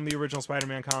Ditko in the original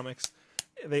Spider-Man comics.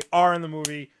 They are in the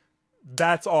movie.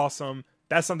 That's awesome.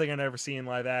 That's something I never see in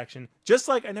live action. Just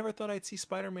like I never thought I'd see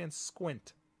Spider-Man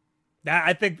squint.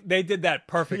 I think they did that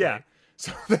perfectly. Yeah.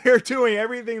 So they're doing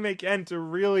everything they can to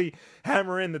really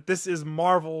hammer in that this is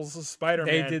Marvel's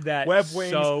Spider-Man. They did that web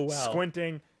wings, so well.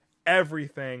 squinting,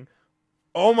 everything.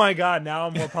 Oh my God, now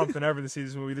I'm more pumped than ever to see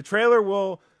this movie. The trailer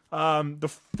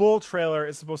the full trailer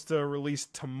is supposed to release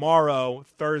tomorrow,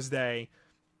 Thursday,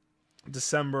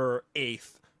 December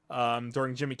 8th,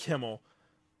 during Jimmy Kimmel.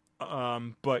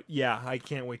 But yeah, I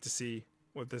can't wait to see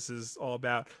what this is all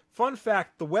about. Fun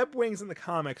fact, the web wings in the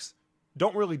comics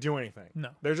don't really do anything. No.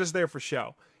 They're just there for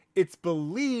show. It's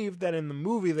believed that in the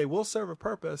movie they will serve a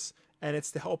purpose, and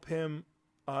it's to help him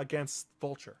against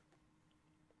Vulture.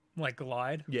 Like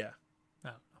glide? Yeah.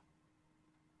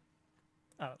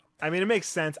 I don't know. I mean, it makes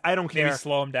sense. I don't care. Maybe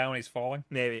slow him down when he's falling.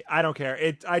 Maybe. I don't care.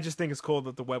 I just think it's cool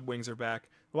that the web wings are back.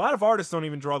 A lot of artists don't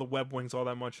even draw the web wings all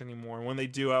that much anymore. When they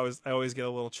do, I always get a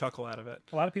little chuckle out of it.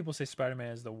 A lot of people say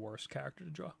Spider-Man is the worst character to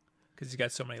draw because he's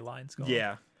got so many lines going.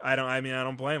 Yeah. I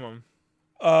don't blame them.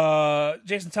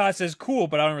 Jason Todd says, cool,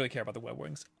 but I don't really care about the web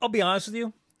wings. I'll be honest with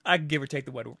you. I could give or take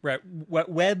the web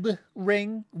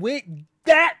ring.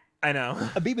 That! I know.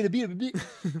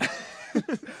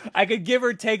 I could give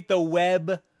or take the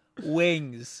web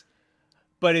wings,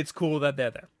 but it's cool that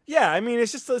they're there. Yeah, I mean,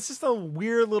 it's just a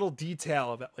weird little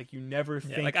detail that like you never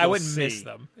think. Like I wouldn't miss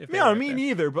them. If they No, were me there.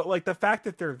 neither. But like the fact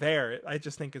that they're there, I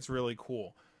just think it's really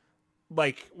cool.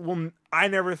 Like, I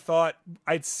never thought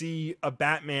I'd see a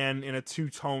Batman in a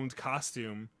two-toned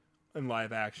costume in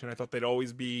live action. I thought they'd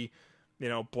always be,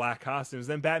 black costumes.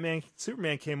 Then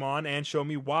Superman came on and showed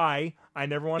me why I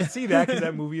never want to see that, because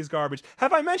that movie is garbage.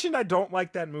 Have I mentioned I don't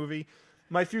like that movie?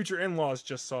 My future in-laws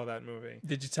just saw that movie.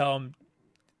 Did you tell him?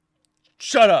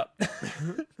 Shut up.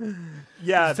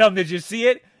 Yeah. Tell him, did you see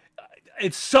it?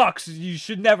 It sucks. You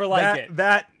should never like it.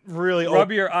 That really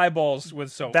Rub your eyeballs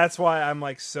with soap. That's why I'm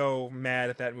like so mad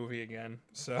at that movie again.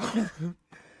 So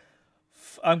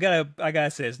I gotta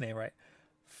say his name right.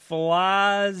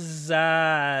 Flazard.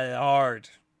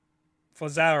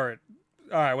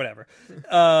 All right, whatever.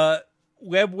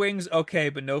 Web wings, okay,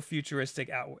 but no futuristic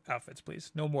outfits,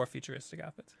 please. No more futuristic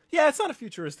outfits. yeah, it's not a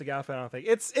futuristic outfit. I don't think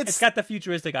It's got the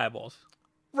futuristic eyeballs.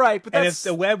 right, but And that's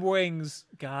if the web wings,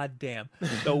 goddamn,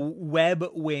 the web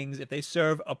wings, if they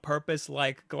serve a purpose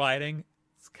like gliding,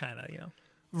 it's kind of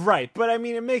right. But I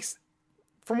mean, it makes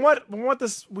from what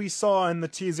we saw in the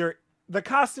teaser, the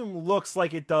costume looks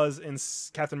like it does in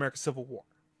Captain America: Civil War.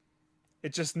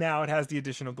 It just now it has the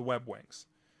addition of the web wings.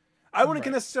 I wouldn't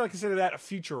necessarily consider that a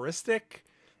futuristic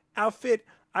outfit.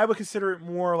 I would consider it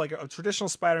more like a traditional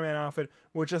Spider-Man outfit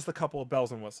with just a couple of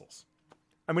bells and whistles.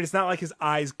 I mean, it's not like his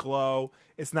eyes glow.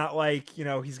 It's not like,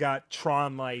 he's got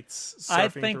Tron lights surfing I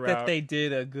think throughout. that they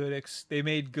did a good. They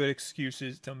made good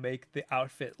excuses to make the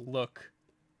outfit look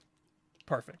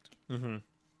perfect. Mm-hmm.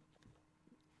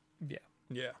 Yeah.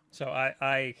 Yeah. So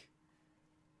I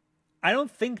don't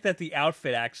think that the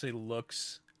outfit actually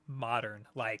looks modern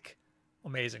like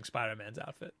Amazing Spider-Man's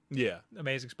outfit. Yeah.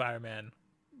 Amazing Spider-Man,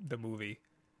 the movie,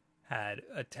 had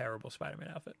a terrible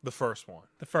Spider-Man outfit. The first one.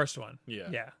 The first one.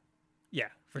 Yeah. Yeah,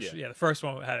 for Yeah. sure. Yeah, the first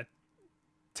one had a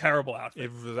terrible outfit.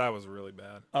 That was really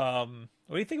bad. What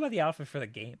do you think about the outfit for the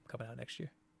game coming out next year?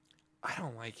 I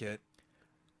don't like it.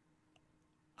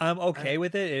 I'm okay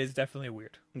with it. It is definitely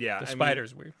weird. Yeah. The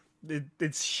spider's weird.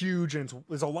 It's huge, and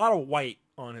there's a lot of white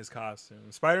on his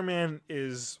costume. Spider-Man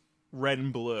is red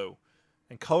and blue,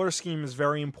 and color scheme is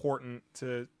very important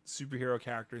to superhero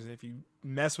characters. And if you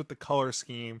mess with the color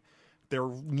scheme, there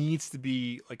needs to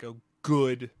be like a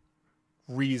good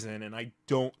reason, and I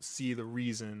don't see the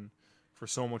reason for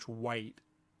so much white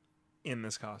in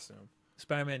this costume.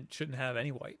 Spider-Man shouldn't have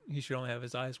any white. He should only have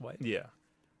his eyes white. Yeah.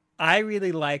 I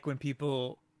really like when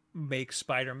people make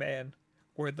Spider-Man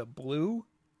where the blue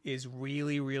is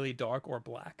really, really dark or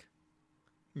black.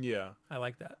 Yeah. I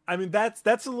like that. I mean, that's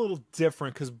a little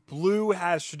different because blue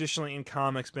has traditionally in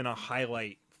comics been a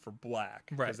highlight for black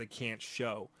because Right. they can't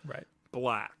show Right.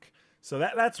 black. So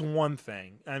that's one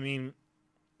thing. I mean,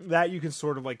 that you can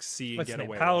sort of like see and What's get his name?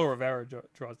 away Paolo with. Rivera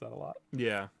draws that a lot.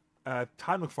 Yeah.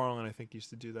 Todd McFarlane, I think,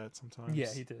 used to do that sometimes.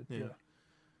 Yeah, he did. Yeah.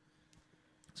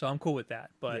 So I'm cool with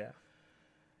that. But yeah.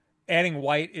 adding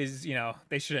white is,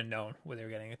 they should have known what they were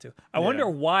getting into. I wonder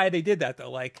why they did that,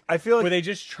 though. Like, I feel like were they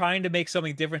just trying to make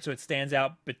something different so it stands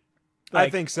out? But I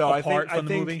think so. I apart think from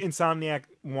the movie? Insomniac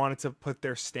wanted to put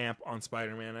their stamp on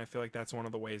Spider-Man. I feel like that's one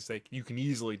of the ways you can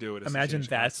easily do it. Imagine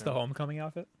that's the homecoming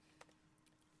outfit.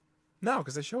 No,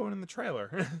 because they show it in the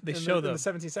trailer. They in show in the- the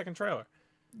 17-second trailer.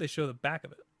 They show the back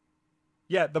of it.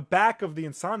 Yeah, the back of the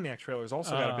Insomniac trailer has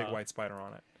also got a big Ah. white spider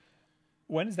on it.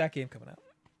 When is that game coming out?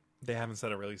 They haven't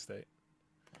set a release date.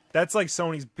 That's like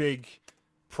Sony's big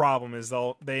problem is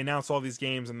they announce all these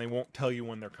games and they won't tell you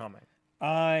when they're coming.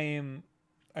 I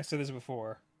said this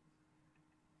before.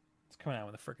 It's coming out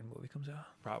when the freaking movie comes out,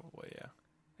 Probably, yeah.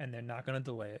 and they're not going to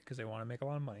delay it because they want to make a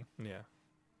lot of money. Yeah.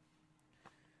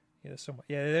 Yeah, there's so much.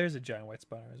 Yeah, there's a giant white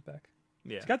spider on his back.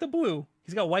 Yeah. He's got the blue.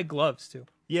 He's got white gloves too.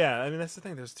 Yeah, I mean that's the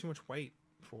thing. There's too much white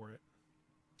for it.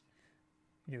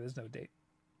 Yeah, there's no date.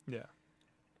 Yeah.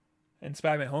 And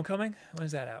Spider-Man: Homecoming, when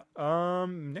is that out?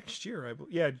 Next year, I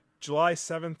believe. Yeah, July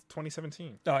 7th,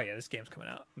 2017. Oh yeah, this game's coming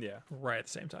out Yeah. right at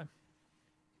the same time.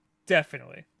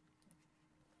 Definitely.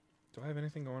 Do I have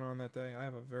anything going on that day? I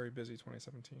have a very busy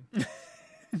 2017.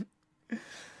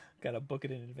 Got to book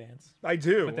it in advance. I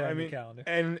do. Put that I on your mean, calendar.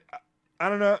 and I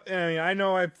don't know. I mean, I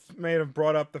know I may have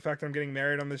brought up the fact that I'm getting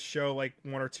married on this show like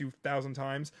 1,000 or 2,000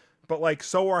 times, but like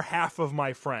so are half of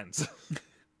my friends.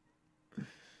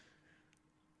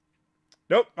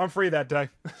 Nope, I'm free that day.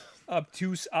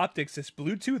 Obtuse Optics says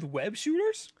Bluetooth web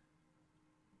shooters.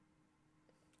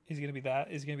 He's gonna be that.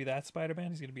 Is he gonna be that Spider-Man?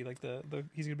 He's gonna be like the.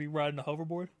 He's gonna be riding a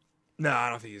hoverboard. No, I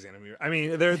don't think he's gonna be. I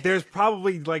mean, there's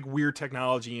probably like weird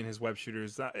technology in his web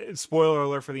shooters. Spoiler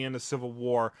alert for the end of Civil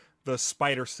War: the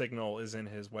spider signal is in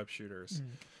his web shooters.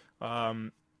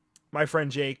 My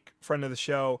friend Jake, friend of the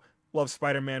show, loves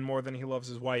Spider-Man more than he loves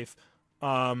his wife.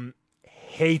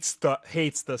 Hates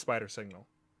the spider signal.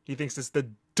 He thinks it's the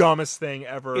dumbest thing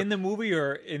ever. In the movie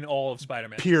or in all of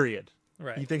Spider-Man? Period.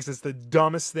 Right. He thinks it's the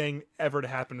dumbest thing ever to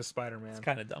happen to Spider-Man. It's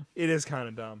kind of dumb. It is kind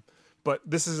of dumb. But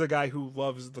this is a guy who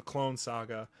loves the Clone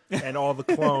Saga and all the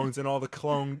clones and all the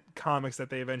clone comics that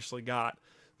they eventually got.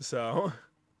 So,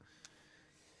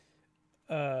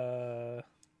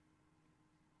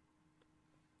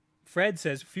 Fred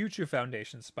says Future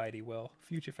Foundation Spidey will.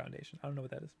 Future Foundation. I don't know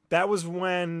what that is. that was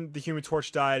when the Human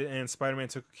Torch died and Spider-Man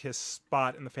took his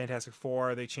spot in the Fantastic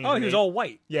Four. They changed Oh, the he was name- all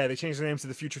white. Yeah, they changed the names to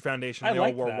the Future Foundation. I They all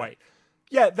liked wore that. white.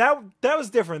 Yeah, that was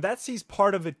different. That's he's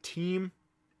part of a team.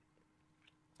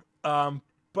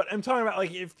 But I'm talking about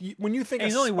like when you think And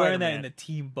of he's only wearing that Spider-Man- in the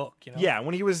team book, you know? Yeah,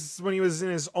 when he was in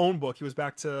his own book, he was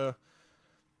back to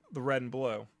the red and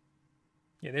blue.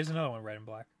 Yeah, there's another one, red and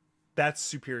black. That's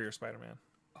Superior Spider-Man.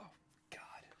 Oh, God.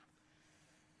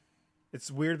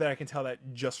 It's weird that I can tell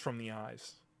that just from the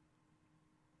eyes.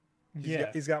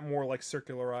 He's got more like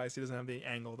circular eyes. He doesn't have the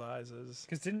angled eyes.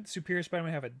 Because didn't Superior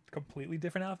Spider-Man have a completely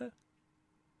different outfit?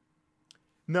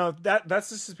 No, that's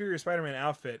the Superior Spider-Man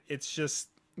outfit. It's just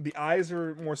the eyes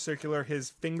are more circular. His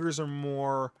fingers are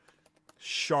more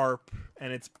sharp,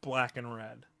 and it's black and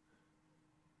red.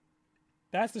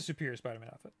 That's the Superior Spider-Man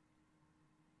outfit.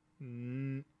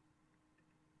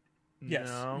 Yes.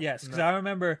 No, Yes, because no. I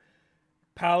remember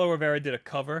Paolo Rivera did a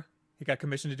cover. He got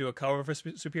commissioned to do a cover for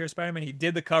Superior Spider-Man. He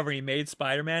did the cover and he made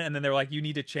Spider-Man, and then they were like, you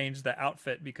need to change the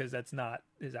outfit because that's not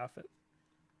his outfit.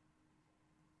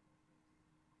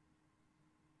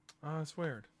 Oh, that's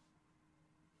weird.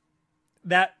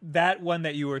 That one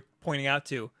that you were pointing out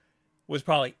to was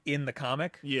probably in the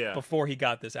comic Yeah. before he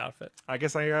got this outfit. I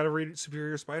guess I gotta read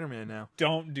Superior Spider-Man now.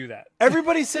 Don't do that.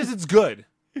 Everybody says it's good.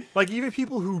 Like even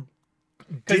people who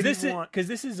Because didn't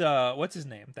this is what's his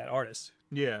name? That artist.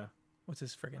 yeah. What's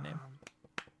his friggin' name?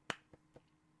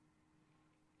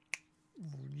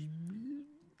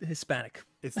 Hispanic.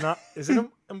 It's not. Is it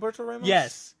Humberto Ramos?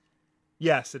 Yes.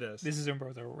 Yes, it is. This is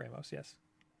Humberto Ramos, yes.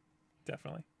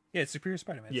 Definitely. Yeah, it's Superior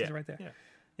Spider-Man. Yeah. It's right there. Yeah.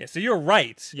 Yeah, so you're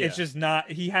right. Yeah. It's just not...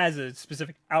 He has a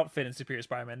specific outfit in Superior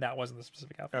Spider-Man. That wasn't the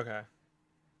specific outfit. Okay.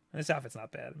 And this outfit's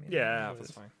not bad. I mean, Yeah, it that's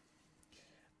is. fine.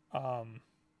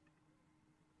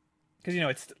 Because,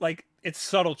 it's like... It's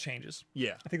subtle changes.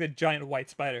 Yeah. I think the giant white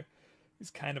spider is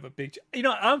kind of a big...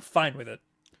 I'm fine with it.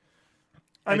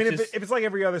 I mean, just- if it's like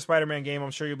every other Spider-Man game,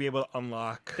 I'm sure you'll be able to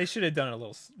unlock. They should have done it a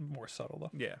little more subtle,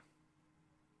 though. Yeah.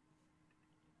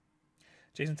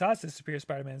 Jason Todd says Superior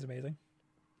Spider-Man is amazing.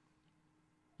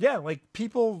 Yeah, like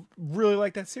people really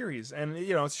like that series, and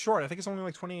it's short. I think it's only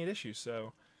like 28 issues,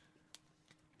 so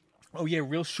Oh, yeah,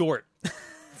 real short.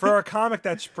 for a comic,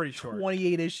 that's pretty short.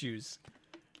 28 issues.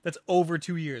 That's over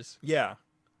 2 years. Yeah.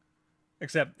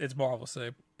 Except it's Marvel, so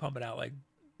they pump it out like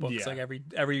books, Yeah. like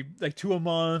every like 2 a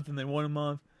month and then 1 a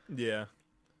month. Yeah.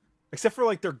 Except for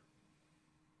like their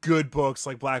good books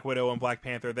like Black Widow and Black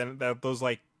Panther, then those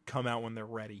like come out when they're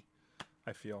ready.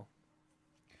 I feel.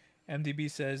 MDB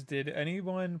says, did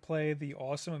anyone play the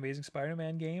awesome Amazing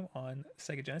Spider-Man game on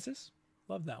Sega Genesis?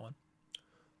 Love that one.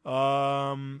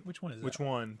 Which one is Which that?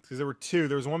 one? Because there were two.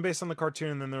 There was one based on the cartoon,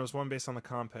 and then there was one based on the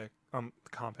comics.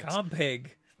 Compig.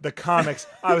 The comics.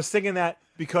 I was thinking that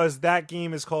because that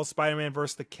game is called Spider-Man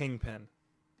vs. the Kingpin.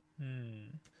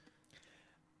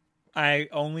 I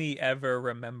only ever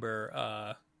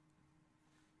remember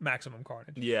Maximum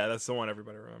Carnage. Yeah, that's the one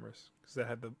everybody remembers because that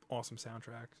had the awesome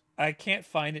soundtrack. I can't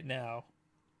find it now,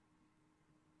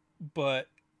 but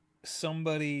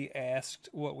somebody asked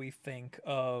what we think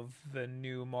of the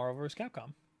new Marvel vs.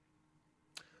 Capcom.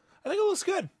 I think it looks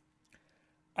good.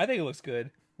 I think it looks good.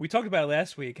 We talked about it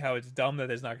last week how it's dumb that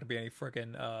there's not going to be any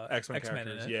freaking X-Men in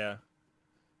characters, it. yeah.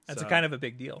 That's So, kind of a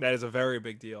big deal. That is a very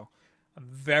big deal. I'm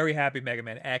very happy Mega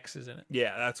Man X is in it.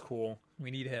 Yeah, that's cool.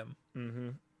 We need him. Mm-hmm.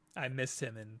 I missed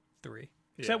him in 3.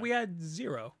 Except Yeah. we had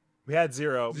Zero. We had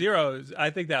Zero. I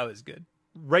think that was good.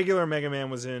 Regular Mega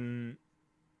Man was in...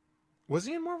 Was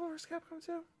he in Marvel vs. Capcom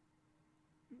 2?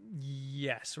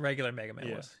 Yes, regular Mega Man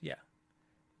Yeah. was. Yeah.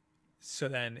 So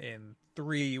then in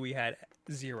 3 we had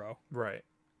Zero. Right.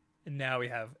 And now we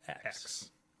have X.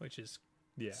 X. Which is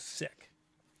Yeah. sick.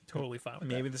 Totally fine with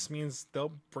Maybe that. this means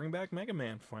they'll bring back Mega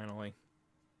Man finally.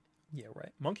 Yeah,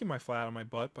 right. Monkey might fly out of my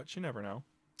butt, but you never know.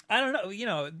 I don't know. You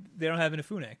know, they don't have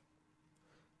Inafune.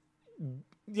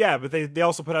 Yeah, but they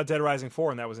also put out Dead Rising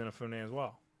 4, and that was Inafune as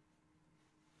well.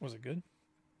 Was it good?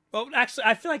 Well, actually,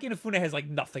 I feel like Inafune has like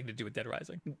nothing to do with Dead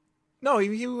Rising. No,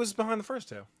 he was behind the first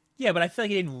two. Yeah, but I feel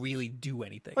like he didn't really do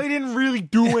anything. Well, he didn't really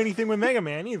do anything with Mega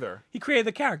Man either. He created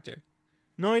the character.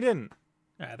 No, he didn't.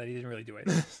 I thought he didn't really do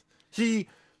anything.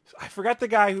 I forgot the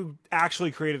guy who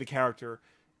actually created the character.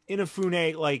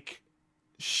 Inafune, like,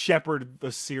 shepherded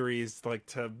the series, like,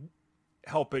 to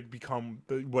help it become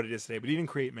what it is today. But he didn't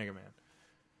create Mega Man.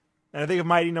 And I think if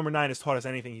Mighty Number 9 has taught us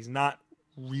anything, he's not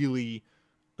really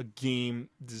a game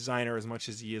designer as much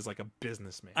as he is, like, a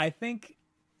businessman. I think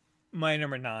my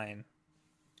number 9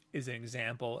 is an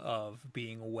example of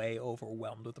being way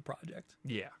overwhelmed with the project.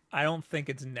 Yeah. I don't think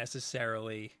it's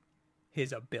necessarily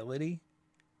his ability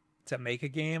to make a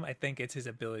game. I think it's his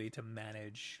ability to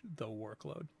manage the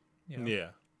workload. You know? Yeah.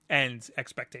 And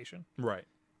expectation. Right.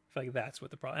 I feel like that's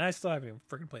what the problem. And I still haven't even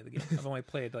freaking played the game. I've only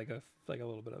played like a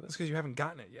little bit of That's it. because you haven't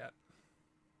gotten it yet.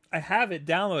 I have it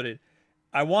downloaded.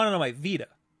 I want it on my Vita.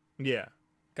 Yeah.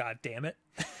 God damn it.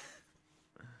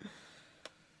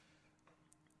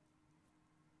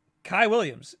 Kai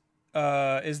Williams,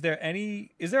 is there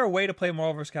a way to play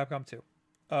Marvel vs. Capcom 2?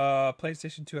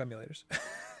 PlayStation 2 emulators.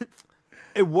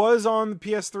 It was on the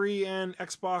PS3 and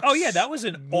Xbox. Oh yeah, that was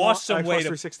an awesome Xbox way to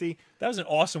 360. That was an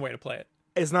awesome way to play it.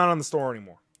 It's not on the store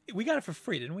anymore. We got it for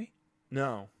free, didn't we?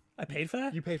 No. I paid for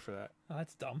that? You paid for that. Oh,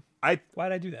 that's dumb. I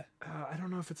Why'd I do that? don't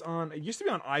know if it's on. It used to be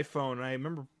on iPhone, and I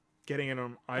remember getting it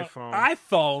on iPhone.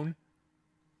 iPhone?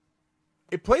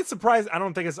 It played surprise. I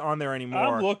don't think it's on there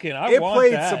anymore. I'm looking. I It want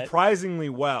played that. surprisingly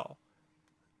well.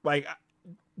 Like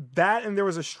that, and there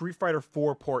was a Street Fighter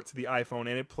 4 port to the iPhone,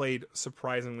 and it played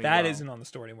surprisingly well. That isn't on the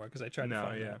store anymore because I tried to No,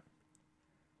 find yeah. that.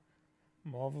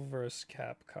 Marvel vs.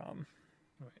 Capcom.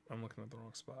 Wait, I'm looking at the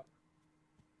wrong spot.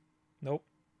 Nope.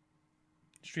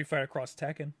 Street Fighter Cross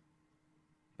Tekken.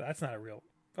 But that's not a real.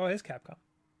 Oh, it is Capcom.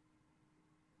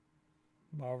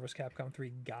 Marvel vs. Capcom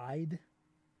 3 Guide.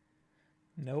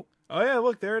 Nope. Oh yeah,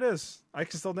 look, there it is. I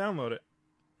can still download it.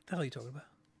 What the hell are you talking about?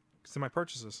 It's in my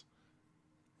purchases.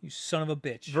 You son of a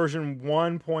bitch. Version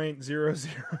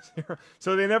 1.000.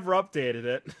 So they never updated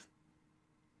it.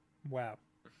 Wow.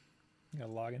 You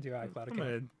gotta log into your iCloud I'm account.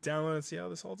 gonna download it and see how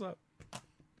this holds up.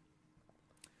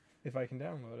 If I can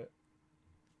download it.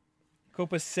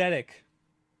 Copacetic.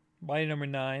 Mighty number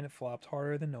 9 flopped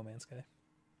harder than No Man's Sky.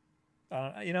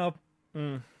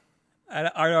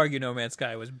 I'd argue No Man's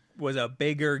Sky was a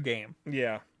bigger game,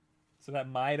 Yeah. so that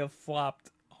might have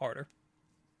flopped harder.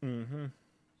 Mm-hmm.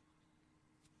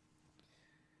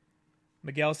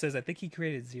 Miguel says, I think he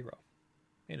created Zero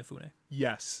in Inafune.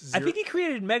 Yes. I think he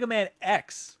created Mega Man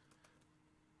X.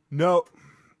 No.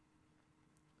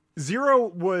 Zero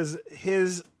was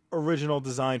his original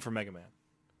design for Mega Man.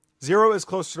 Zero is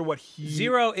closer to what he...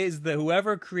 Zero is the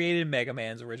whoever created Mega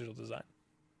Man's original design.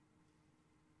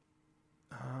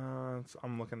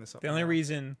 I'm looking this up. The only now.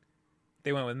 reason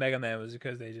they went with Mega Man was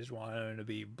because they just wanted him to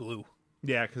be blue.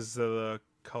 Yeah, because of the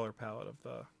color palette of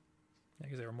the...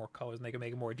 Because there were more colors and they could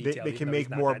make it more detailed. They even can though make it's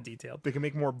not more that detailed. They can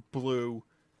make more blue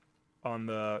on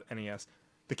the NES.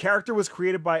 The character was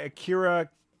created by Akira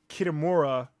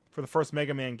Kitamura for the first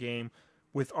Mega Man game,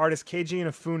 with artist Keiji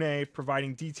Inafune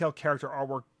providing detailed character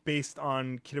artwork based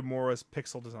on Kitamura's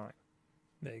pixel design.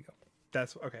 There you go.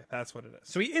 That's what it is.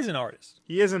 So he is an artist.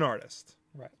 He is an artist.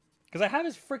 Right. Because I have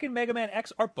his freaking Mega Man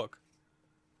X art book.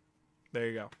 There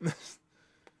you go.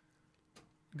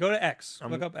 Go to X.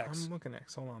 Look up X. I'm looking at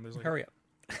X. Hold on. There's like Hurry up.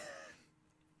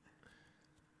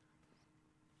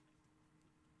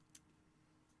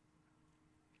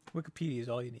 Wikipedia is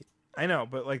all you need. I know,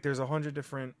 but like there's 100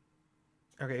 different.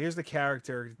 Okay, here's the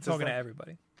character. I'm talking to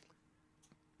everybody.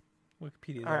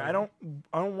 Wikipedia. Is All right, I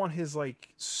don't want his like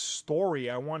story.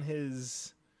 I want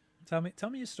his. Tell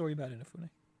me a story about Inafune.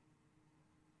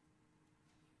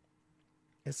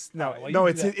 It's no, Oh, well, no.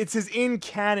 you do It's his in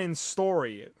canon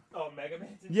story. Oh, Mega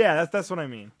Man. Yeah, that's what I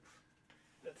mean.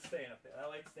 That's staying up there. I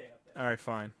like staying up there. All right,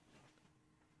 fine.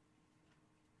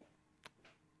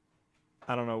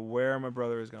 I don't know where my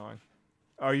brother is going.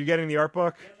 Oh, are you getting the art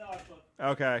book?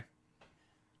 Okay.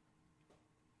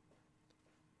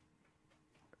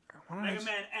 Why don't I Mega just-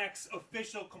 Man X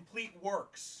official complete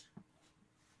works.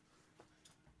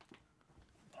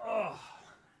 Ugh.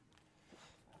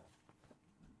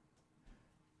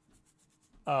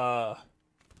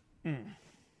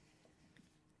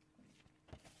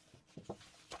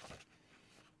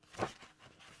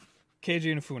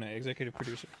 Keiji Inafune, executive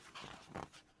producer.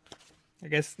 I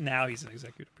guess now he's an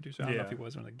executive producer. I don't know if Yeah. he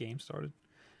was when the game started.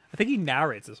 I think he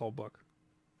narrates this whole book.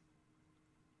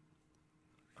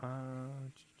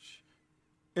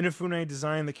 Inafune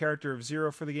designed the character of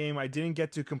Zero for the game. I didn't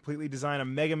get to completely design a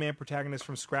Mega Man protagonist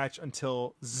from scratch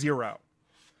until Zero.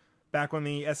 Back when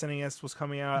the SNES was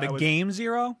coming out, Game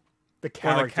Zero? the Or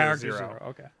character, the character Zero. Zero.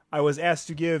 Okay. I was asked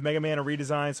to give Mega Man a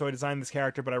redesign, so I designed this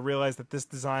character, but I realized that this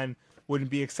design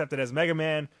wouldn't be accepted as Mega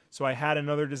Man, so I had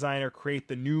another designer create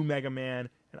the new Mega Man,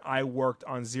 and I worked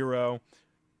on Zero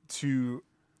to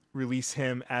release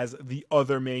him as the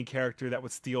other main character that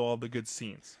would steal all the good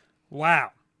scenes.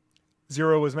 Wow.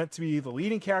 Zero was meant to be the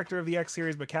leading character of the X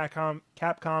series, but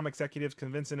Capcom executives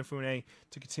convinced Inafune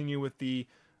to continue with the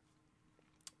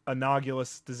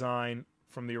analogous design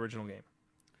from the original game.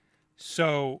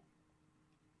 So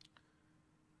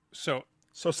So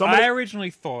somebody, I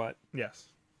originally thought yes,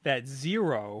 that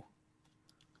Zero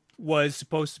was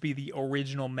supposed to be the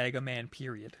original Mega Man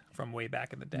period from way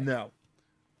back in the day. no,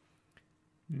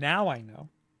 Now I know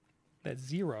that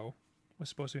Zero was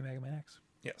supposed to be Mega Man X.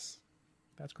 yes,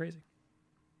 That's crazy.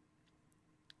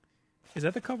 Is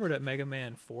that the cover to Mega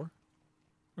Man 4?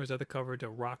 Or is that the cover to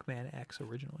Rockman X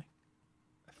originally?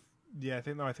 yeah. I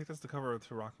think that's the cover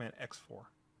to Rockman X4.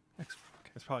 X,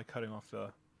 okay. It's probably cutting off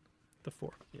the. The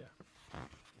 4. Yeah.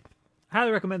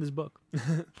 Highly recommend this book.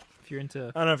 If you're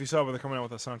into... I don't know if you saw, but they're coming out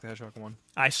with a Sonic the Hedgehog one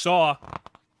I saw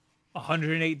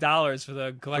 $108 for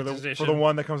the collector's edition. for the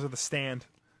one that comes with the stand.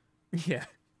 Yeah.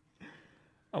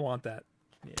 I want that.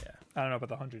 Yeah. I don't know about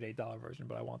the $108 version,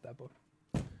 but I want that book.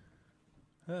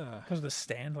 Comes with a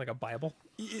stand, like a Bible.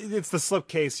 It's the slip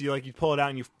case. You pull it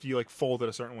out and you like fold it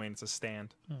a certain way, and it's a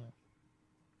stand.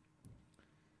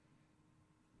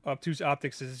 Obtuse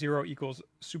Optics is 0 equals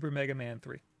Super Mega Man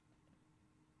 3.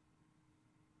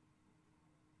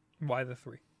 Why the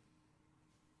 3?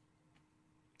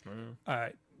 All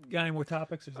right. Got any more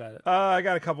topics? Or is that it? I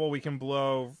got a couple we can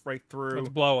blow right through. Let's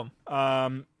blow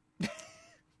them.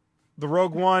 The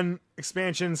Rogue One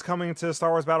expansion's coming to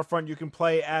Star Wars Battlefront. You can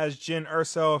play as Jyn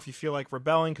Erso if you feel like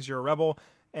rebelling because you're a rebel,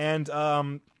 and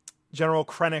General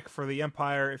Krennic for the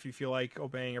Empire if you feel like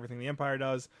obeying everything the Empire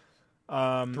does.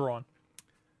 Thrawn.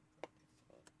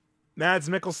 Mads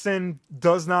Mikkelsen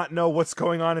does not know what's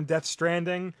going on in Death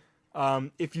Stranding.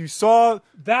 If you saw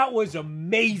That was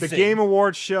amazing. the Game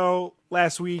Awards show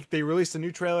last week, they released a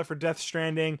new trailer for Death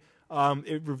Stranding.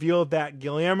 It revealed that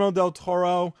Guillermo del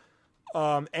Toro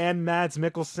and Mads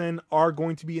Mikkelsen are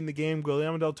going to be in the game.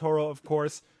 Guillermo del Toro, of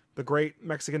course, the great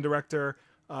Mexican director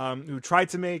who tried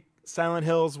to make Silent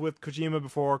Hills with Kojima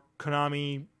before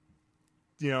Konami,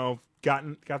 got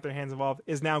their hands involved,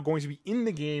 is now going to be in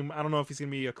the game. I don't know if he's going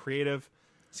to be a creative.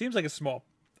 Seems like a small...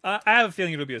 I have a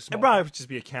feeling it'll be a small... It'll probably just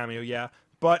be a cameo, yeah.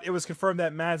 But it was confirmed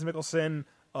that Mads Mikkelsen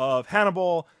of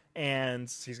Hannibal, and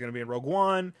he's going to be in Rogue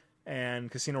One,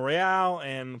 and Casino Royale,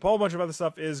 and a whole bunch of other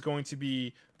stuff is going to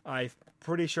be, I'm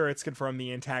pretty sure it's confirmed,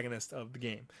 the antagonist of the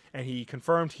game. And he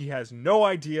confirmed he has no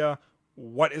idea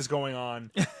what is going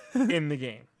on in the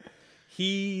game.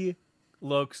 He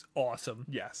looks awesome.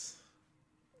 Yes.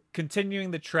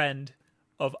 Continuing the trend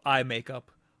of eye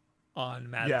makeup on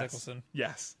Mads Mikkelsen.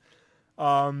 Yes.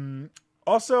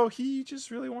 Also, he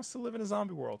just really wants to live in a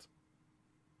zombie world.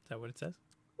 Is that what it says?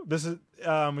 This is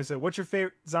he said, "What's your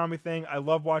favorite zombie thing?" I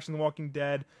love watching The Walking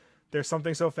Dead. There's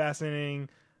something so fascinating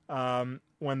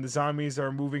when the zombies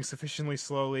are moving sufficiently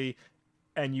slowly,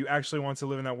 and you actually want to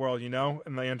live in that world, And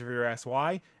the interviewer asks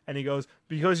why, and he goes,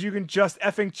 "Because you can just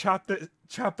effing chop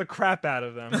the crap out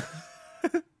of them."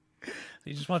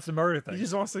 He just wants to murder He things.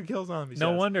 just wants to kill zombies.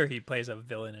 No yes. wonder he plays a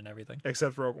villain and everything,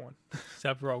 Except Rogue One.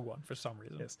 except Rogue One for some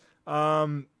reason. Yes.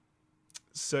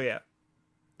 So yeah,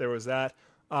 there was that.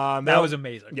 That was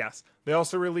amazing. Yes. They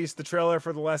also released the trailer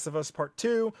for The Last of Us Part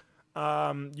 2.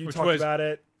 You Which talked was- about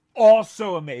it.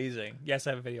 Also amazing. Yes, I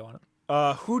have a video on it.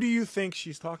 Who do you think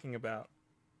she's talking about?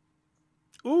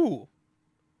 Ooh,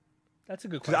 that's a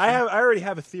good 'Cause question. I already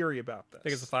have a theory about this.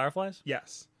 Think it's the Fireflies?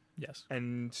 Yes. Yes.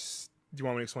 And do you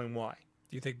want me to explain why?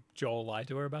 Do you think Joel lied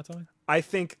to her about something? I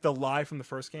think the lie from the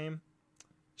first game,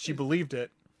 she believed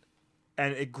it,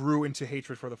 and it grew into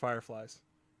hatred for the Fireflies.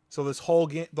 So this whole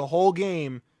game, the whole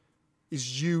game,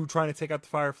 is you trying to take out the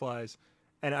Fireflies,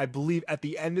 and I believe at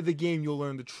the end of the game you'll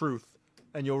learn the truth,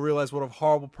 and you'll realize what a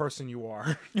horrible person you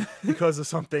are because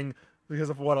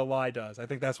of what a lie does. I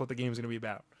think that's what the game's going to be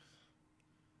about.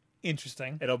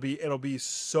 Interesting. It'll be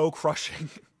so crushing.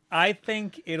 I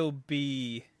think it'll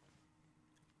be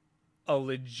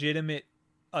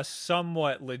a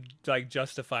somewhat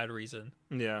justified reason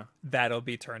Yeah. that'll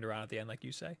be turned around at the end, like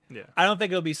you say. Yeah. I don't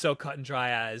think it'll be so cut and dry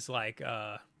as like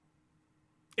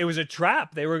it was a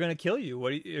trap. They were going to kill you.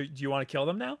 Do you want to kill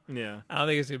them now? Yeah. I don't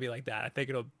think it's going to be like that.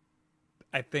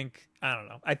 I don't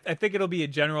know. I think it'll be a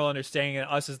general understanding, and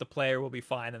us as the player will be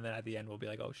fine, and then at the end we'll be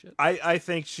like, oh shit. I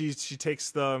think she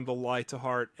takes the lie to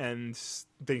heart, and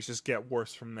things just get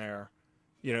worse from there.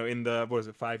 You know, in the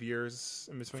 5 years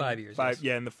in between? 5 years. Five, yes.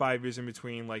 yeah, in the 5 years in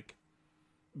between, like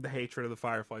the hatred of the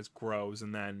Fireflies grows,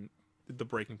 and then the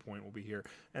breaking point will be here.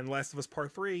 And Last of Us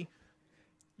Part 3,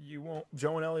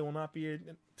 Joe and Ellie will not be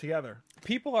together.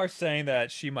 People are saying that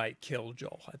she might kill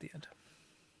Joel at the end.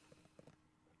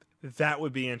 That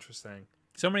would be interesting.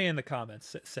 Somebody in the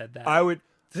comments said that. I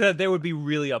They would be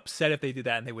really upset if they did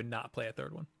that, and they would not play a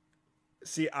third one.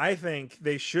 see. I think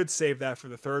they should save that for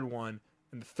the third one.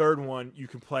 And the third one, you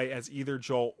can play as either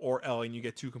Joel or Ellie, and you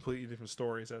get two completely different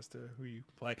stories as to who you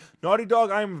play. Naughty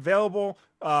Dog, I am available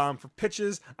for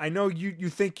pitches. I know you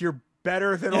think you're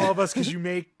better than all of us because you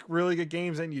make really good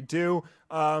games, and you do,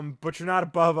 but you're not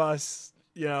above us.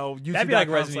 You know, That'd be like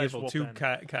Resident Evil 2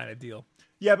 kind of deal.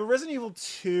 Yeah, but Resident Evil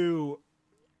 2...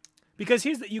 Because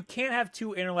you can't have two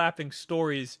interlapping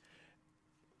stories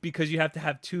because you have to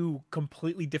have two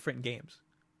completely different games.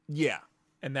 Yeah,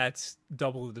 And that's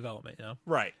double the development, you know?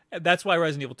 right. And that's why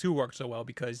Resident Evil 2 worked so well,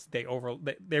 because they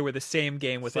were the same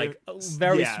game with Same- like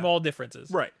very yeah. small differences.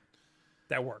 Right.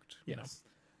 That worked, you Yes.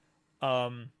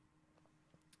 know?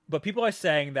 But people are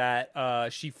saying that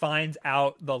she finds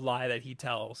out the lie that he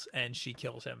tells and she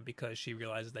kills him because she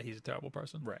realizes that he's a terrible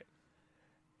person. Right.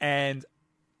 And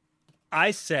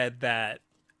I said that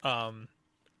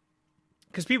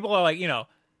because people are like, you know,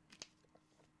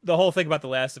 the whole thing about The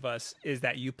Last of Us is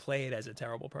that you play it as a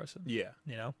terrible person, Yeah.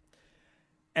 you know?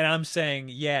 And I'm saying,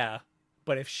 yeah,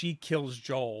 but if she kills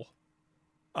Joel,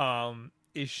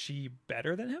 is she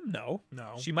better than him? No.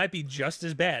 No. She might be just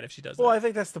as bad if she does Well, that. I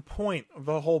think that's the point of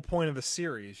the whole point of the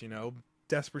series, you know?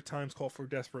 Desperate times call for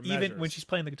desperate measures. Even when she's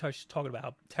playing the guitar, she's talking about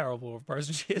how terrible of a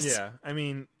person she is. Yeah, I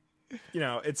mean, you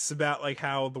know, it's about like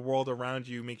how the world around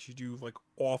you makes you do like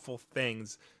awful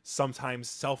things, sometimes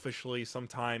selfishly,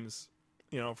 sometimes,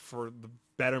 you know, for the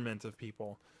betterment of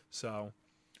people. So,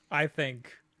 I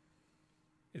think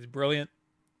it's brilliant.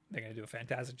 They're going to do a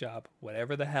fantastic job.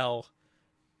 Whatever the hell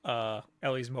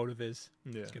Ellie's motive is,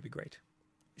 yeah. it's going to be great.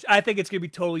 I think it's going to be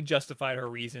totally justified, her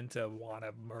reason to want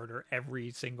to murder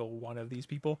every single one of these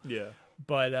people. Yeah.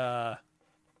 But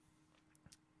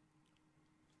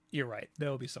you're right. There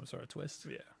will be some sort of twist.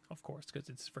 Yeah. Of course, because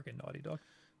it's freaking Naughty Dog.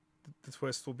 The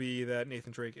twist will be that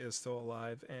Nathan Drake is still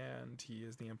alive and he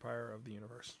is the Empire of the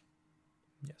Universe,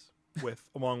 Yes.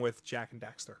 along with Jack and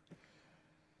Daxter.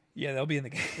 Yeah, they'll be in the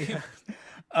game.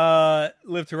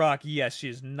 Live to Rock, yes, she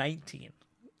is 19.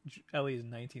 Ellie is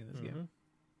 19 in this game.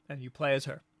 And you play as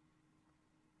her.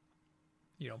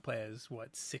 You don't play as,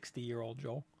 60-year-old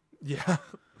Joel? Yeah.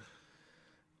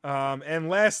 And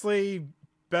lastly,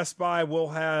 Best Buy will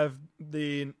have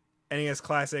the NES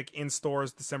Classic in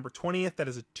stores December 20th. That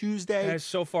is a Tuesday. That is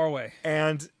so far away.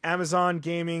 And Amazon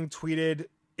Gaming tweeted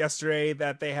yesterday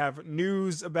that they have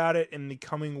news about it in the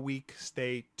coming week.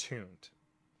 Stay tuned.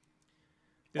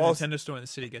 The Also- Nintendo store in the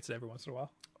city gets it every once in a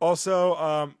while.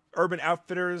 Also, Urban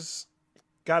Outfitters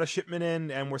got a shipment in,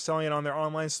 and we're selling it on their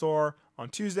online store on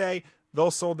Tuesday.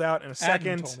 Those sold out in a Adam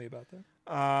second. told me about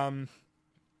that.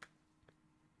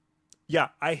 Yeah,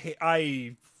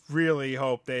 I really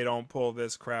hope they don't pull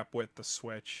this crap with the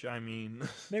Switch. I mean,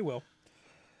 They will.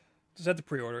 Just have to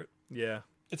pre-order it. yeah.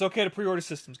 It's okay to pre-order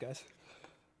systems, guys.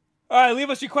 All right, leave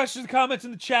us your questions and comments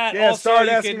in the chat. Yeah, Also, start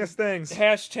you asking can us things.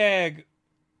 Hashtag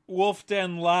Wolf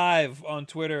Den Live on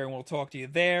Twitter, and we'll talk to you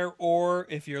there. Or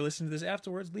if you're listening to this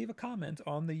afterwards, leave a comment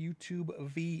on the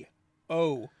YouTube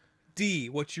VOD.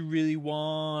 What you really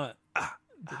want.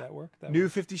 Did that work? New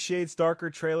 50 Shades Darker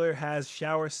trailer has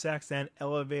shower sex and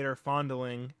elevator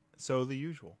fondling, so the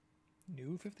usual.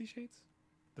 New 50 Shades?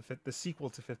 The sequel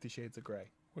to 50 Shades of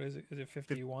Grey. What is it? Is it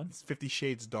 51? It's 50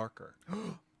 Shades Darker.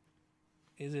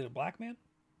 Is it a black man?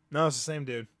 No, it's the same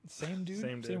dude. Same dude?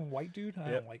 Same dude. Same white dude? I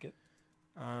Yep. don't like it.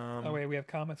 Oh, wait, we have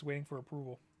comments waiting for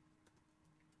approval.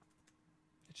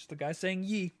 It's just the guy saying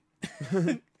yee.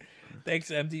 Thanks,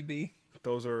 MDB.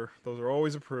 Those are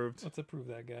always approved. Let's approve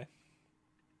that guy.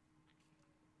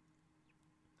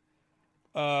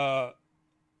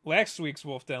 Last week's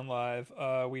Wolf Den Live,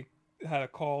 we had a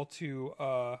call to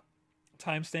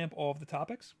timestamp all of the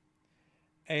topics.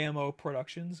 AMO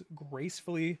Productions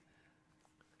gracefully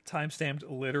timestamped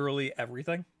literally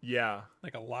everything. Yeah.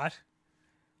 Like a lot.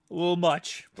 A little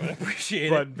much, but I appreciate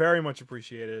But it. very much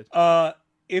appreciated.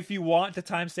 If you want to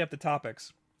timestamp the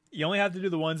topics, you only have to do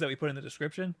the ones that we put in the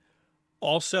description.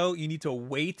 Also, you need to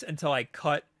wait until I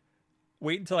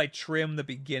trim the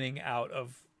beginning out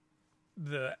of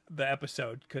the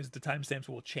episode, because the timestamps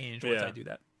will change once I do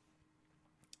that.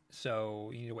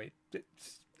 So you need to wait.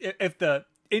 If the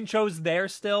intro's there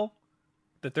still,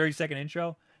 the 30-second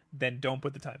intro, then don't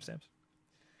put the timestamps.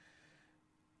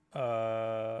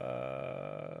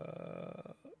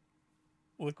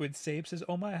 Liquid Sape says,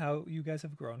 "Oh my, how you guys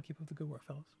have grown! Keep up the good work,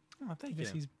 fellas." Oh, thank I guess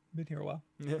you. he's been here a while.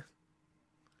 Yeah.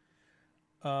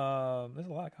 There's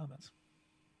a lot of comments.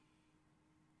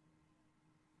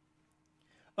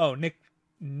 Oh,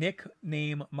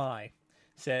 Nickname My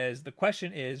says, the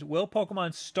question is, will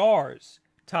Pokemon Stars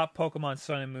top Pokemon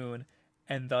Sun and Moon,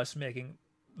 and thus making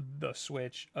the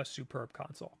Switch a superb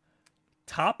console?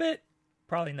 Top it?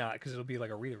 Probably not, because it'll be like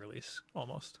a re-release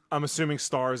almost. I'm assuming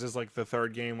Stars is like the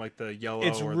third game, like the yellow.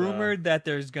 It's or rumored that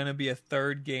there's going to be a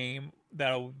third game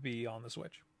that'll be on the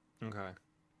Switch. Okay.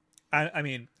 I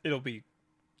mean, it'll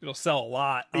sell a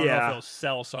lot. I don't know if it'll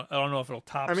sell some. I don't know if it'll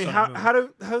top. I mean, Sun and Moon. how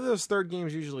do those third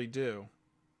games usually do?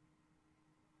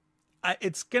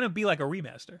 It's gonna be like a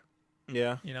remaster.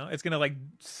 Yeah. You know, it's gonna like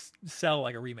sell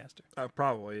like a remaster.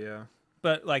 Probably, yeah.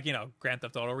 But like, you know, Grand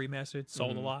Theft Auto Remastered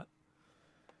sold a lot,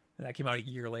 and that came out a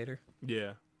year later.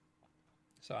 Yeah.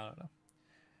 So I don't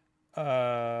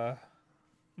know.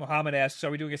 Mohammed asks,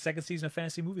 "Are we doing a second season of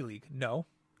Fantasy Movie League?" No,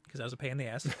 because that was a pain in the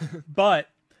ass. But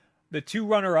the two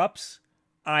runner-ups,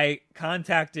 I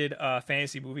contacted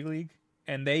Fantasy Movie League,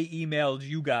 and they emailed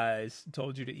you guys,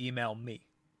 told you to email me.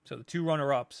 So the two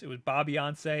runner-ups, it was Bob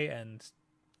Beyonce and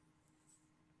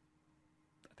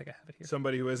I think I have it here.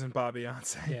 Somebody who isn't Bob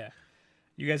Beyonce. Yeah.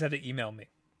 You guys have to email me.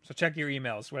 So check your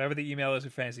emails, whatever the email is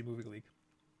with Fantasy Movie League,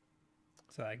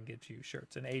 so I can get you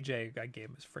shirts. And AJ, I gave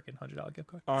him his freaking $100 gift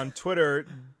card. On Twitter,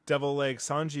 Devil Leg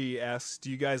Sanji asks,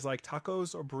 do you guys like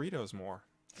tacos or burritos more?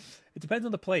 It depends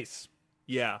on the place,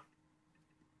 Yeah.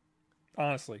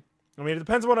 honestly. I mean, it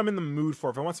depends on what I'm in the mood for.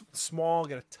 If I want something small, I'll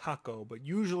get a taco. But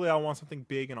usually I want something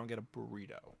big and I'll get a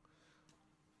burrito.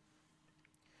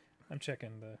 I'm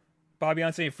checking the Bob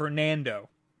Beyonce and Fernando.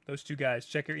 Those two guys.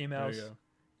 Check your emails. There you go.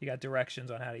 You got directions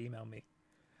on how to email me.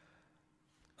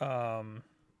 All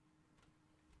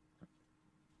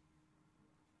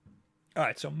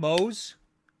right, so Moe's.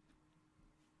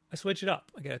 I switch it up.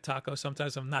 I get a taco.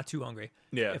 Sometimes I'm not too hungry.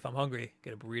 Yeah. If I'm hungry,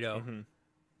 get a burrito.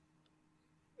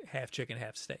 Half chicken,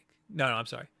 half steak. No, I'm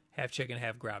sorry. Half chicken,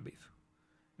 half ground beef.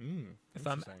 If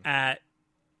I'm Interesting. at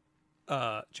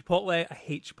Chipotle, I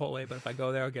hate Chipotle, but if I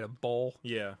go there, I'll get a bowl.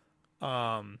 Yeah.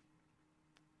 A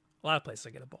lot of places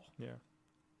I get a bowl. Yeah.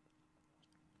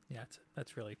 Yeah,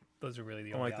 those are really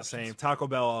the I'm only like the options. same. Taco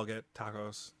Bell, I'll get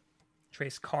tacos.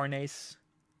 Tres carnes,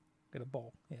 get a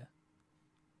bowl. Yeah.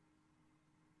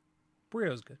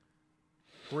 Burrito's good.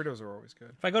 Burritos are always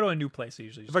good. If I go to a new place, I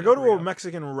usually just If I get go to a burrito.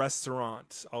 Mexican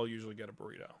restaurant, I'll usually get a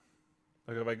burrito.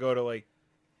 Like if I go to like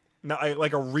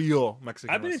a real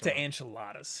Mexican I've been into restaurant.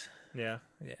 enchiladas. Yeah.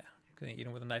 Yeah, can eat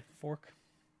them with a knife and fork.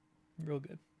 Real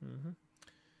good.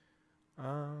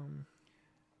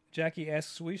 Jackie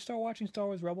asks, "Will you start watching Star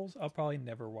Wars Rebels?" I'll probably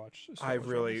never watch. I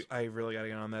really gotta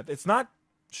get on that. It's not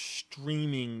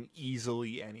streaming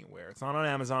easily anywhere. It's not on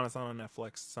Amazon. It's not on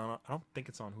Netflix. It's not. I don't think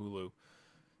it's on Hulu.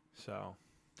 So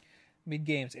Mid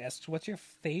Games asks, "What's your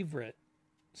favorite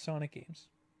Sonic games?"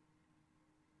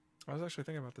 I was actually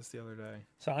thinking about this the other day.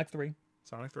 Sonic 3.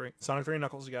 Sonic 3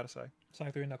 Knuckles. You gotta say.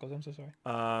 Sonic 3 and Knuckles. I'm so sorry.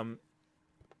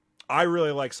 I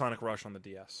really like Sonic Rush on the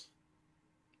DS.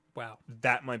 Wow,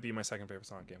 That might be my second favorite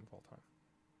Sonic game of all time.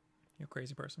 you're a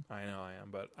crazy person. I know I am,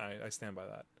 but I stand by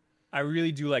that. I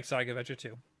really do like Sonic Adventure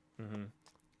 2.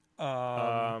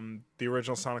 The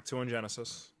original Sonic 2 on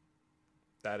Genesis.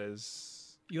 That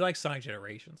is... You like Sonic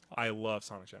Generations. I love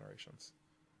Sonic Generations.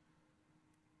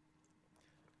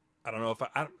 I don't know if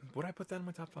would I put that in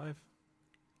my top 5?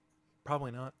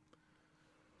 Probably not.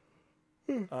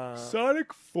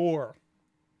 Sonic 4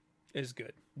 is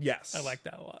good. Yes. I like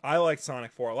that a lot. I like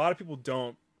Sonic 4. A lot of people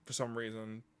don't for some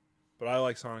reason, but I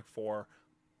like Sonic 4.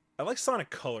 I like Sonic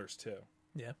Colors too.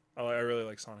 Yeah. I really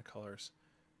like Sonic Colors.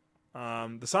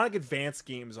 The Sonic Advance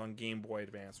games on Game Boy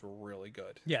Advance were really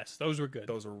good. Yes, those were good.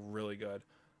 Those are really good.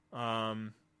 There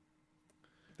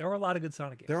are a lot of good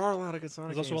Sonic games. There are a lot of good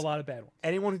Sonic games. There's also a lot of bad ones.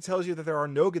 Anyone who tells you that there are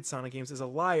no good Sonic games is a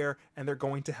liar, and they're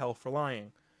going to hell for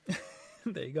lying.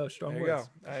 There you go. Strong There words.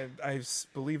 you go. I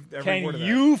believe every Can word of that.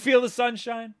 you feel the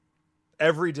sunshine?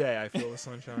 Every day I feel the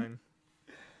sunshine.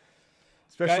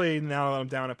 Especially now that I'm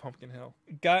down at Pumpkin Hill.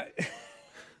 Guy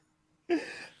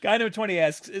number 20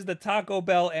 asks, is the Taco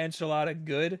Bell enchilada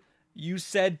good? You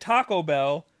said Taco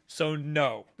Bell, so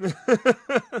no.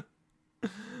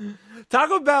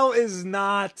 Taco Bell is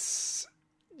not...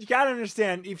 You gotta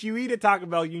understand, if you eat at Taco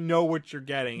Bell, you know what you're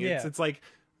getting. Yeah. It's like,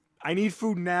 I need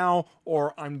food now,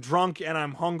 or I'm drunk and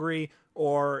I'm hungry,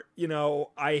 or,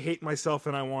 I hate myself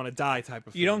and I want to die type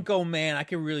of thing. You don't go, man, I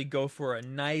can really go for a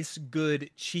nice,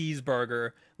 good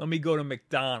cheeseburger. Let me go to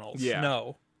McDonald's. Yeah.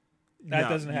 No. That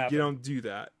doesn't happen. You don't do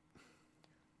that.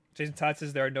 Jason Todd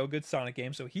says there are no good Sonic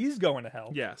games, so he's going to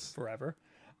hell. Yes. Forever.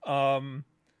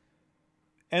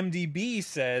 MDB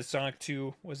says Sonic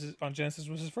 2 on Genesis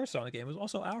was his first Sonic game. It was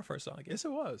also our first Sonic game. Yes,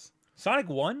 it was. Sonic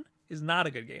 1 is not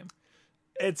a good game.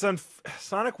 It's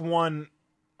Sonic 1,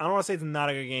 I don't want to say it's not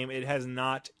a good game. It has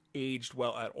not aged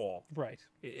well at all. Right.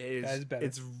 It is, That is better.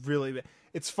 It's really bad.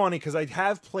 It's funny because I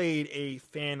have played a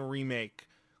fan remake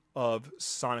of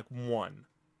Sonic 1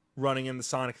 running in the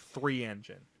Sonic 3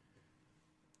 engine.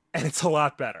 And it's a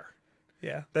lot better.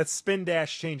 Yeah. That spin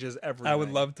dash changes everything. I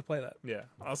would love to play that. Yeah.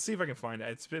 I'll see if I can find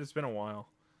it. It's been a while.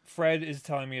 Fred is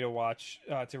telling me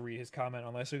to read his comment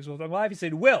on last week's Wolf Time Live. He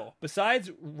said, Will,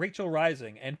 besides Rachel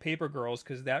Rising and Paper Girls,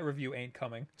 because that review ain't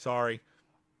coming, Sorry.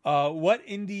 what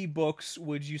indie books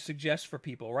would you suggest for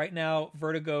people? Right now,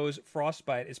 Vertigo's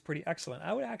Frostbite is pretty excellent.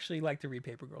 I would actually like to read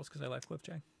Paper Girls because I like Cliff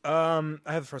Chang.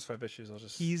 I have the first 5 issues.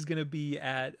 He's going to be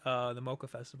at the Mocha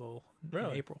Festival in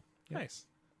April. Yeah. Nice.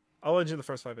 I'll lend you the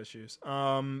first 5 issues.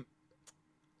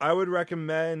 I would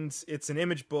recommend, it's an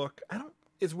Image book.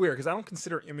 It's weird because I don't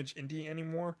consider Image indie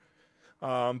anymore.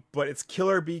 But it's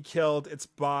Killer Be Killed. It's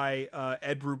by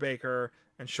Ed Brubaker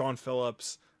and Sean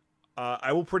Phillips.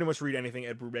 I will pretty much read anything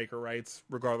Ed Brubaker writes,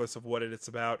 regardless of what it's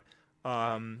about.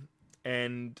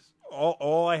 And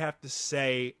all I have to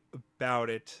say about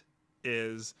it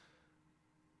is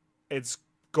it's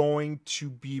going to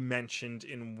be mentioned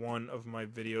in one of my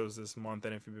videos this month,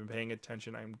 and if you've been paying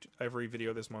attention, every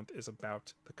video this month is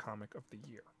about the comic of the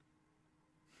year.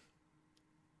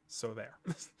 So there.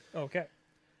 Okay.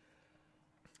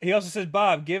 He also says,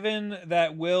 Bob, given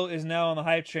that Will is now on the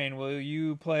hype train, will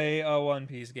you play a One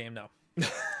Piece game? No.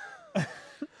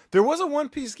 There was a One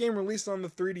Piece game released on the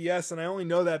 3DS, and I only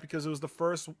know that because it was the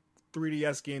first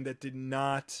 3DS game that did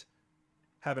not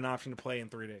have an option to play in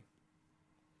 3D.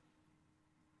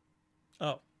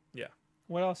 Oh. Yeah.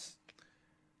 What else?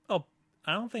 Oh,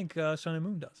 I don't think Sun and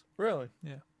Moon does. Really?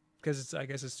 Yeah. Because I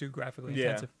guess it's too graphically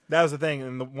intensive. That was the thing,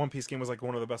 and the One Piece game was like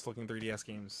one of the best looking 3DS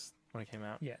games when it came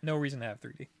out. Yeah, no reason to have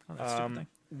 3D on that stupid thing.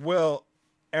 Will,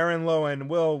 Aaron Lowen,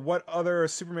 what other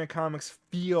Superman comics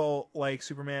feel like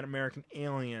Superman American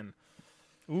Alien?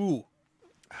 Ooh.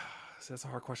 So that's a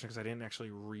hard question because I didn't actually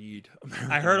read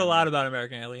I heard a lot about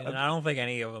American Alien, and I don't think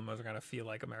any of them are going to feel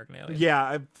like American Alien.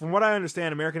 Yeah, from what I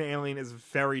understand, American Alien is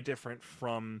very different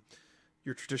from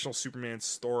your traditional Superman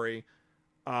story.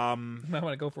 You might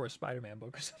want to go for a Spider-Man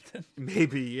book or something.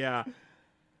 Maybe, yeah.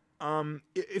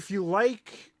 If you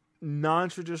like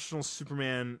non-traditional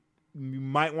Superman, you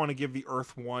might want to give the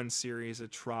Earth One series a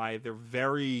try. They're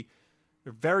very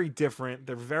different.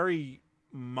 They're very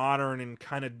modern and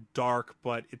kind of dark,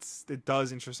 but it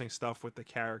does interesting stuff with the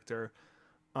character.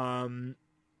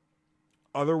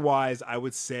 Otherwise, I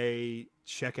would say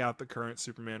check out the current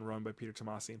Superman run by Peter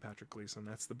Tomasi and Patrick Gleason.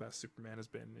 That's the best Superman has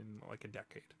been in like a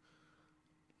decade.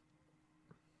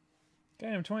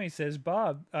 Guy 20 says,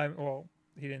 Bob, well,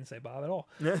 he didn't say Bob at all.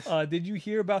 Did you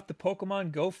hear about the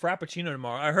Pokemon Go Frappuccino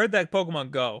tomorrow? I heard that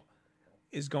Pokemon Go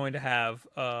is going to have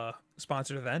a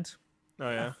sponsored event. Oh,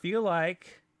 yeah? I feel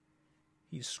like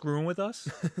he's screwing with us,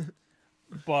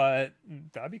 but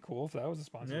that'd be cool if that was a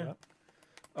sponsored event.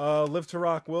 Live to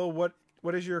Rock. Will,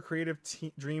 what is your creative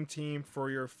dream team for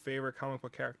your favorite comic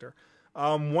book character?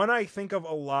 One I think of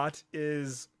a lot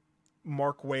is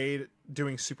Mark Waid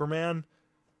doing Superman.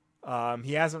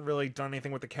 He hasn't really done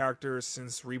anything with the characters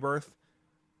since Rebirth.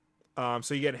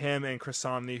 So you get him and Chris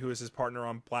Samnee, who is his partner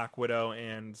on Black Widow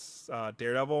and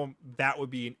Daredevil. That would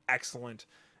be an excellent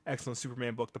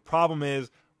Superman book. The problem is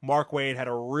Mark Waid had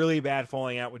a really bad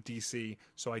falling out with DC,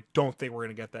 so I don't think we're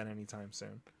going to get that anytime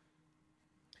soon.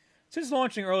 Since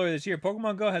launching earlier this year,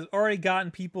 Pokemon Go has already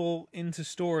gotten people into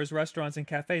stores, restaurants, and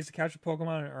cafes to capture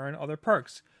Pokemon and earn other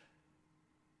perks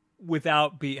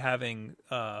without having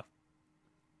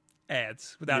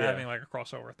ads, without having like a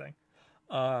crossover thing.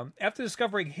 After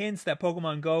discovering hints that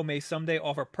Pokemon Go may someday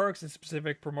offer perks in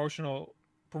specific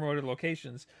promoted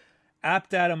locations, app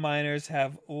data miners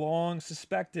have long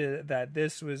suspected that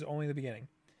this was only the beginning.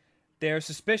 Their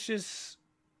suspicions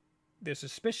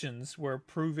were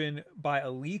proven by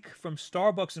a leak from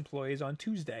Starbucks employees on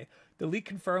Tuesday. The leak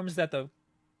confirms that the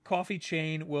coffee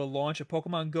chain will launch a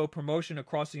Pokemon Go promotion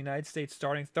across the United States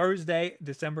starting Thursday,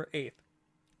 December 8th.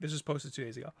 This was posted 2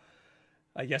 days ago.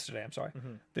 Yesterday, I'm sorry.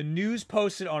 Mm-hmm. The news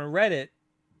posted on Reddit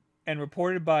and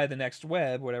reported by the Next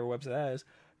Web, whatever website that is,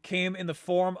 came in the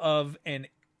form of an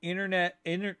internal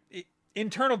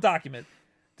document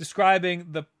describing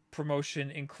the promotion,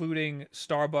 including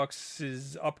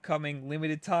Starbucks' upcoming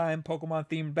limited time Pokemon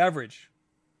themed beverage.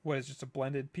 What is just a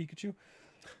blended Pikachu?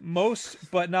 Most,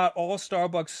 but not all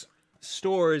Starbucks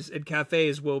stores and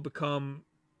cafes will become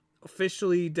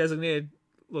officially designated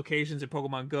locations in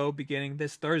Pokemon Go beginning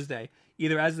this Thursday,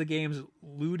 either as the game's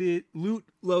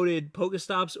loot-loaded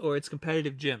Pokestops or its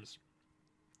competitive gyms.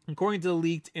 According to the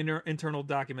leaked internal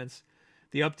documents,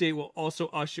 the update will also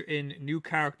usher in new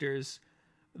characters,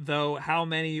 though how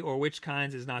many or which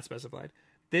kinds is not specified.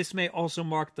 This may also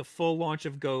mark the full launch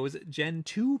of Go's Gen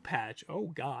 2 patch. Oh,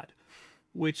 God.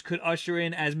 Which could usher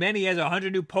in as many as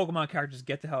 100 new Pokemon characters.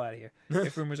 Get the hell out of here,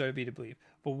 if rumors are to be believed.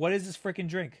 But what is this freaking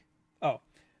drink? Oh.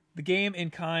 The game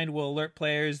in kind will alert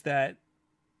players that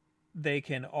they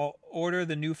can order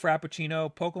the new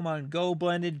Frappuccino Pokemon Go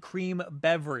blended cream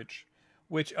beverage,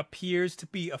 which appears to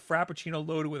be a Frappuccino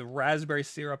loaded with raspberry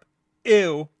syrup.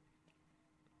 Ew.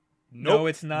 Nope. No,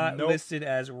 it's not listed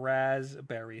as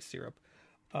raspberry syrup.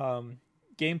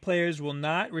 Game players will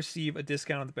not receive a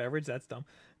discount on the beverage. That's dumb.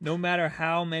 No matter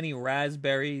how many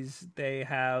raspberries they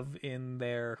have in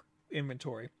their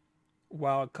inventory.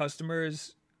 While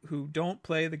customers who don't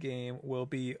play the game will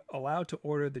be allowed to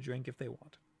order the drink if they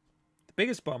want. The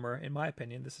biggest bummer, in my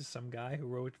opinion, this is some guy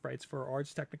who writes for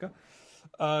Ars Technica.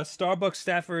 Starbucks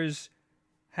staffers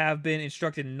have been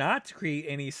instructed not to create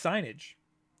any signage,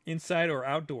 inside or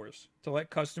outdoors, to let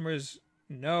customers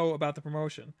know about the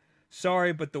promotion.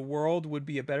 Sorry, but the world would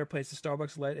be a better place if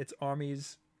Starbucks let its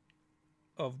armies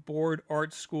of bored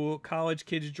art school college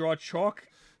kids draw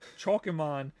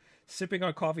Chalkemon sipping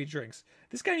on coffee drinks.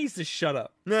 This guy needs to shut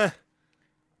up. Nah.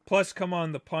 Plus, come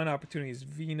on, the pun opportunities.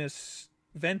 Ventisaur,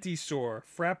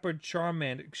 Frappa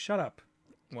Charmander. Shut up.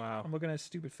 Wow. I'm looking at his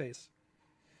stupid face.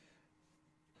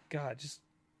 God, just...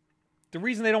 The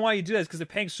reason they don't want you to do that is because they're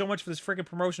paying so much for this freaking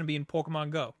promotion to be in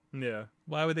Pokemon Go. Yeah.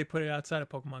 Why would they put it outside of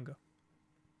Pokemon Go?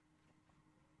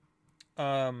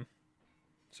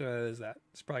 So that is that.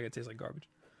 It's probably going to taste like garbage.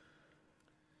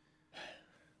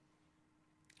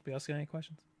 Anybody else got any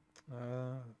questions?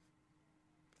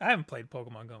 I haven't played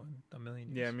Pokemon Go in a million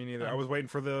years. Yeah, me neither. I was waiting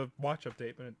for the watch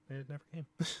update, but it never came.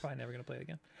 Probably never going to play it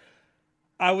again.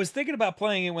 I was thinking about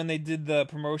playing it when they did the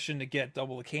promotion to get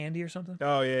double the candy or something.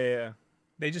 Oh, yeah.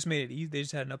 They just made it easy. They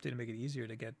just had an update to make it easier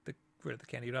to get rid of the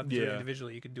candy. You don't have to do it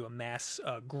individually. You could do a mass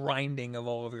grinding of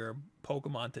all of your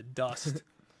Pokemon to dust.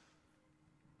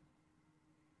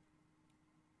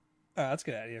 All right, let's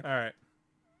get out of here. All right.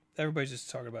 Everybody's just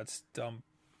talking about dumb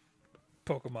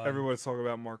Pokemon. Everyone's talking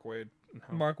about Mark Waid.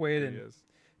 Mark Waid and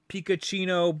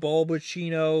Pikachu,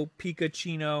 Bulbachino,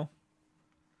 Pikachu.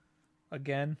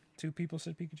 Again, 2 people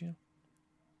said Pikachu.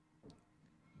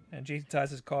 And Jason Todd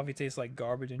says coffee tastes like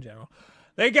garbage in general.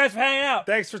 Thank you guys for hanging out.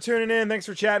 Thanks for tuning in. Thanks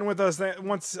for chatting with us.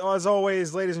 Once, as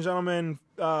always, ladies and gentlemen,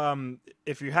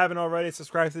 if you haven't already,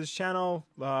 subscribe to this channel.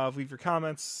 Leave your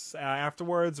comments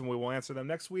afterwards, and we will answer them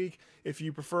next week. If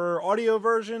you prefer audio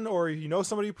version, or you know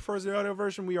somebody who prefers the audio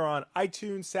version, we are on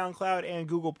iTunes, SoundCloud, and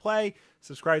Google Play.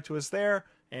 Subscribe to us there,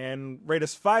 and rate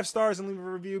us 5 stars and leave a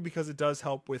review because it does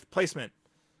help with placement.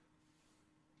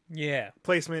 Yeah.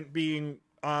 Placement being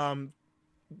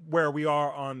where we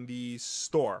are on the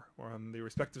store, or on the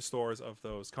respective stores of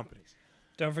those companies.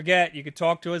 Don't forget, you can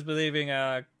talk to us by leaving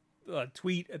a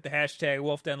tweet at the hashtag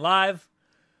WolfDenLive,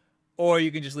 or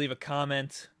you can just leave a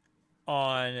comment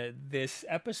on this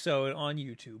episode on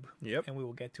YouTube. Yep. And we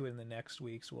will get to it in the next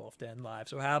week's Wolf Den Live.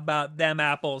 So how about them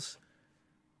apples?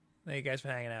 Thank you guys for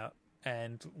hanging out.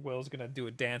 And Will's going to do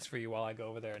a dance for you while I go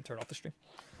over there and turn off the stream.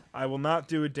 I will not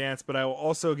do a dance, but I will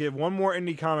also give one more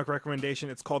indie comic recommendation.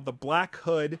 It's called The Black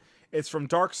Hood. It's from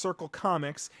Dark Circle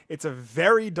Comics. It's a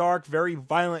very dark, very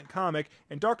violent comic,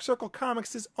 and Dark Circle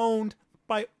Comics is owned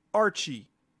by Archie.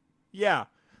 Yeah.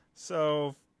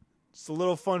 So, it's a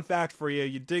little fun fact for you.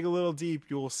 You dig a little deep,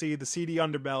 you will see the seedy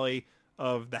underbelly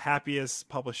of the happiest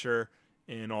publisher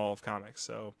in all of comics.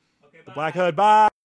 So, The Black Hood, bye!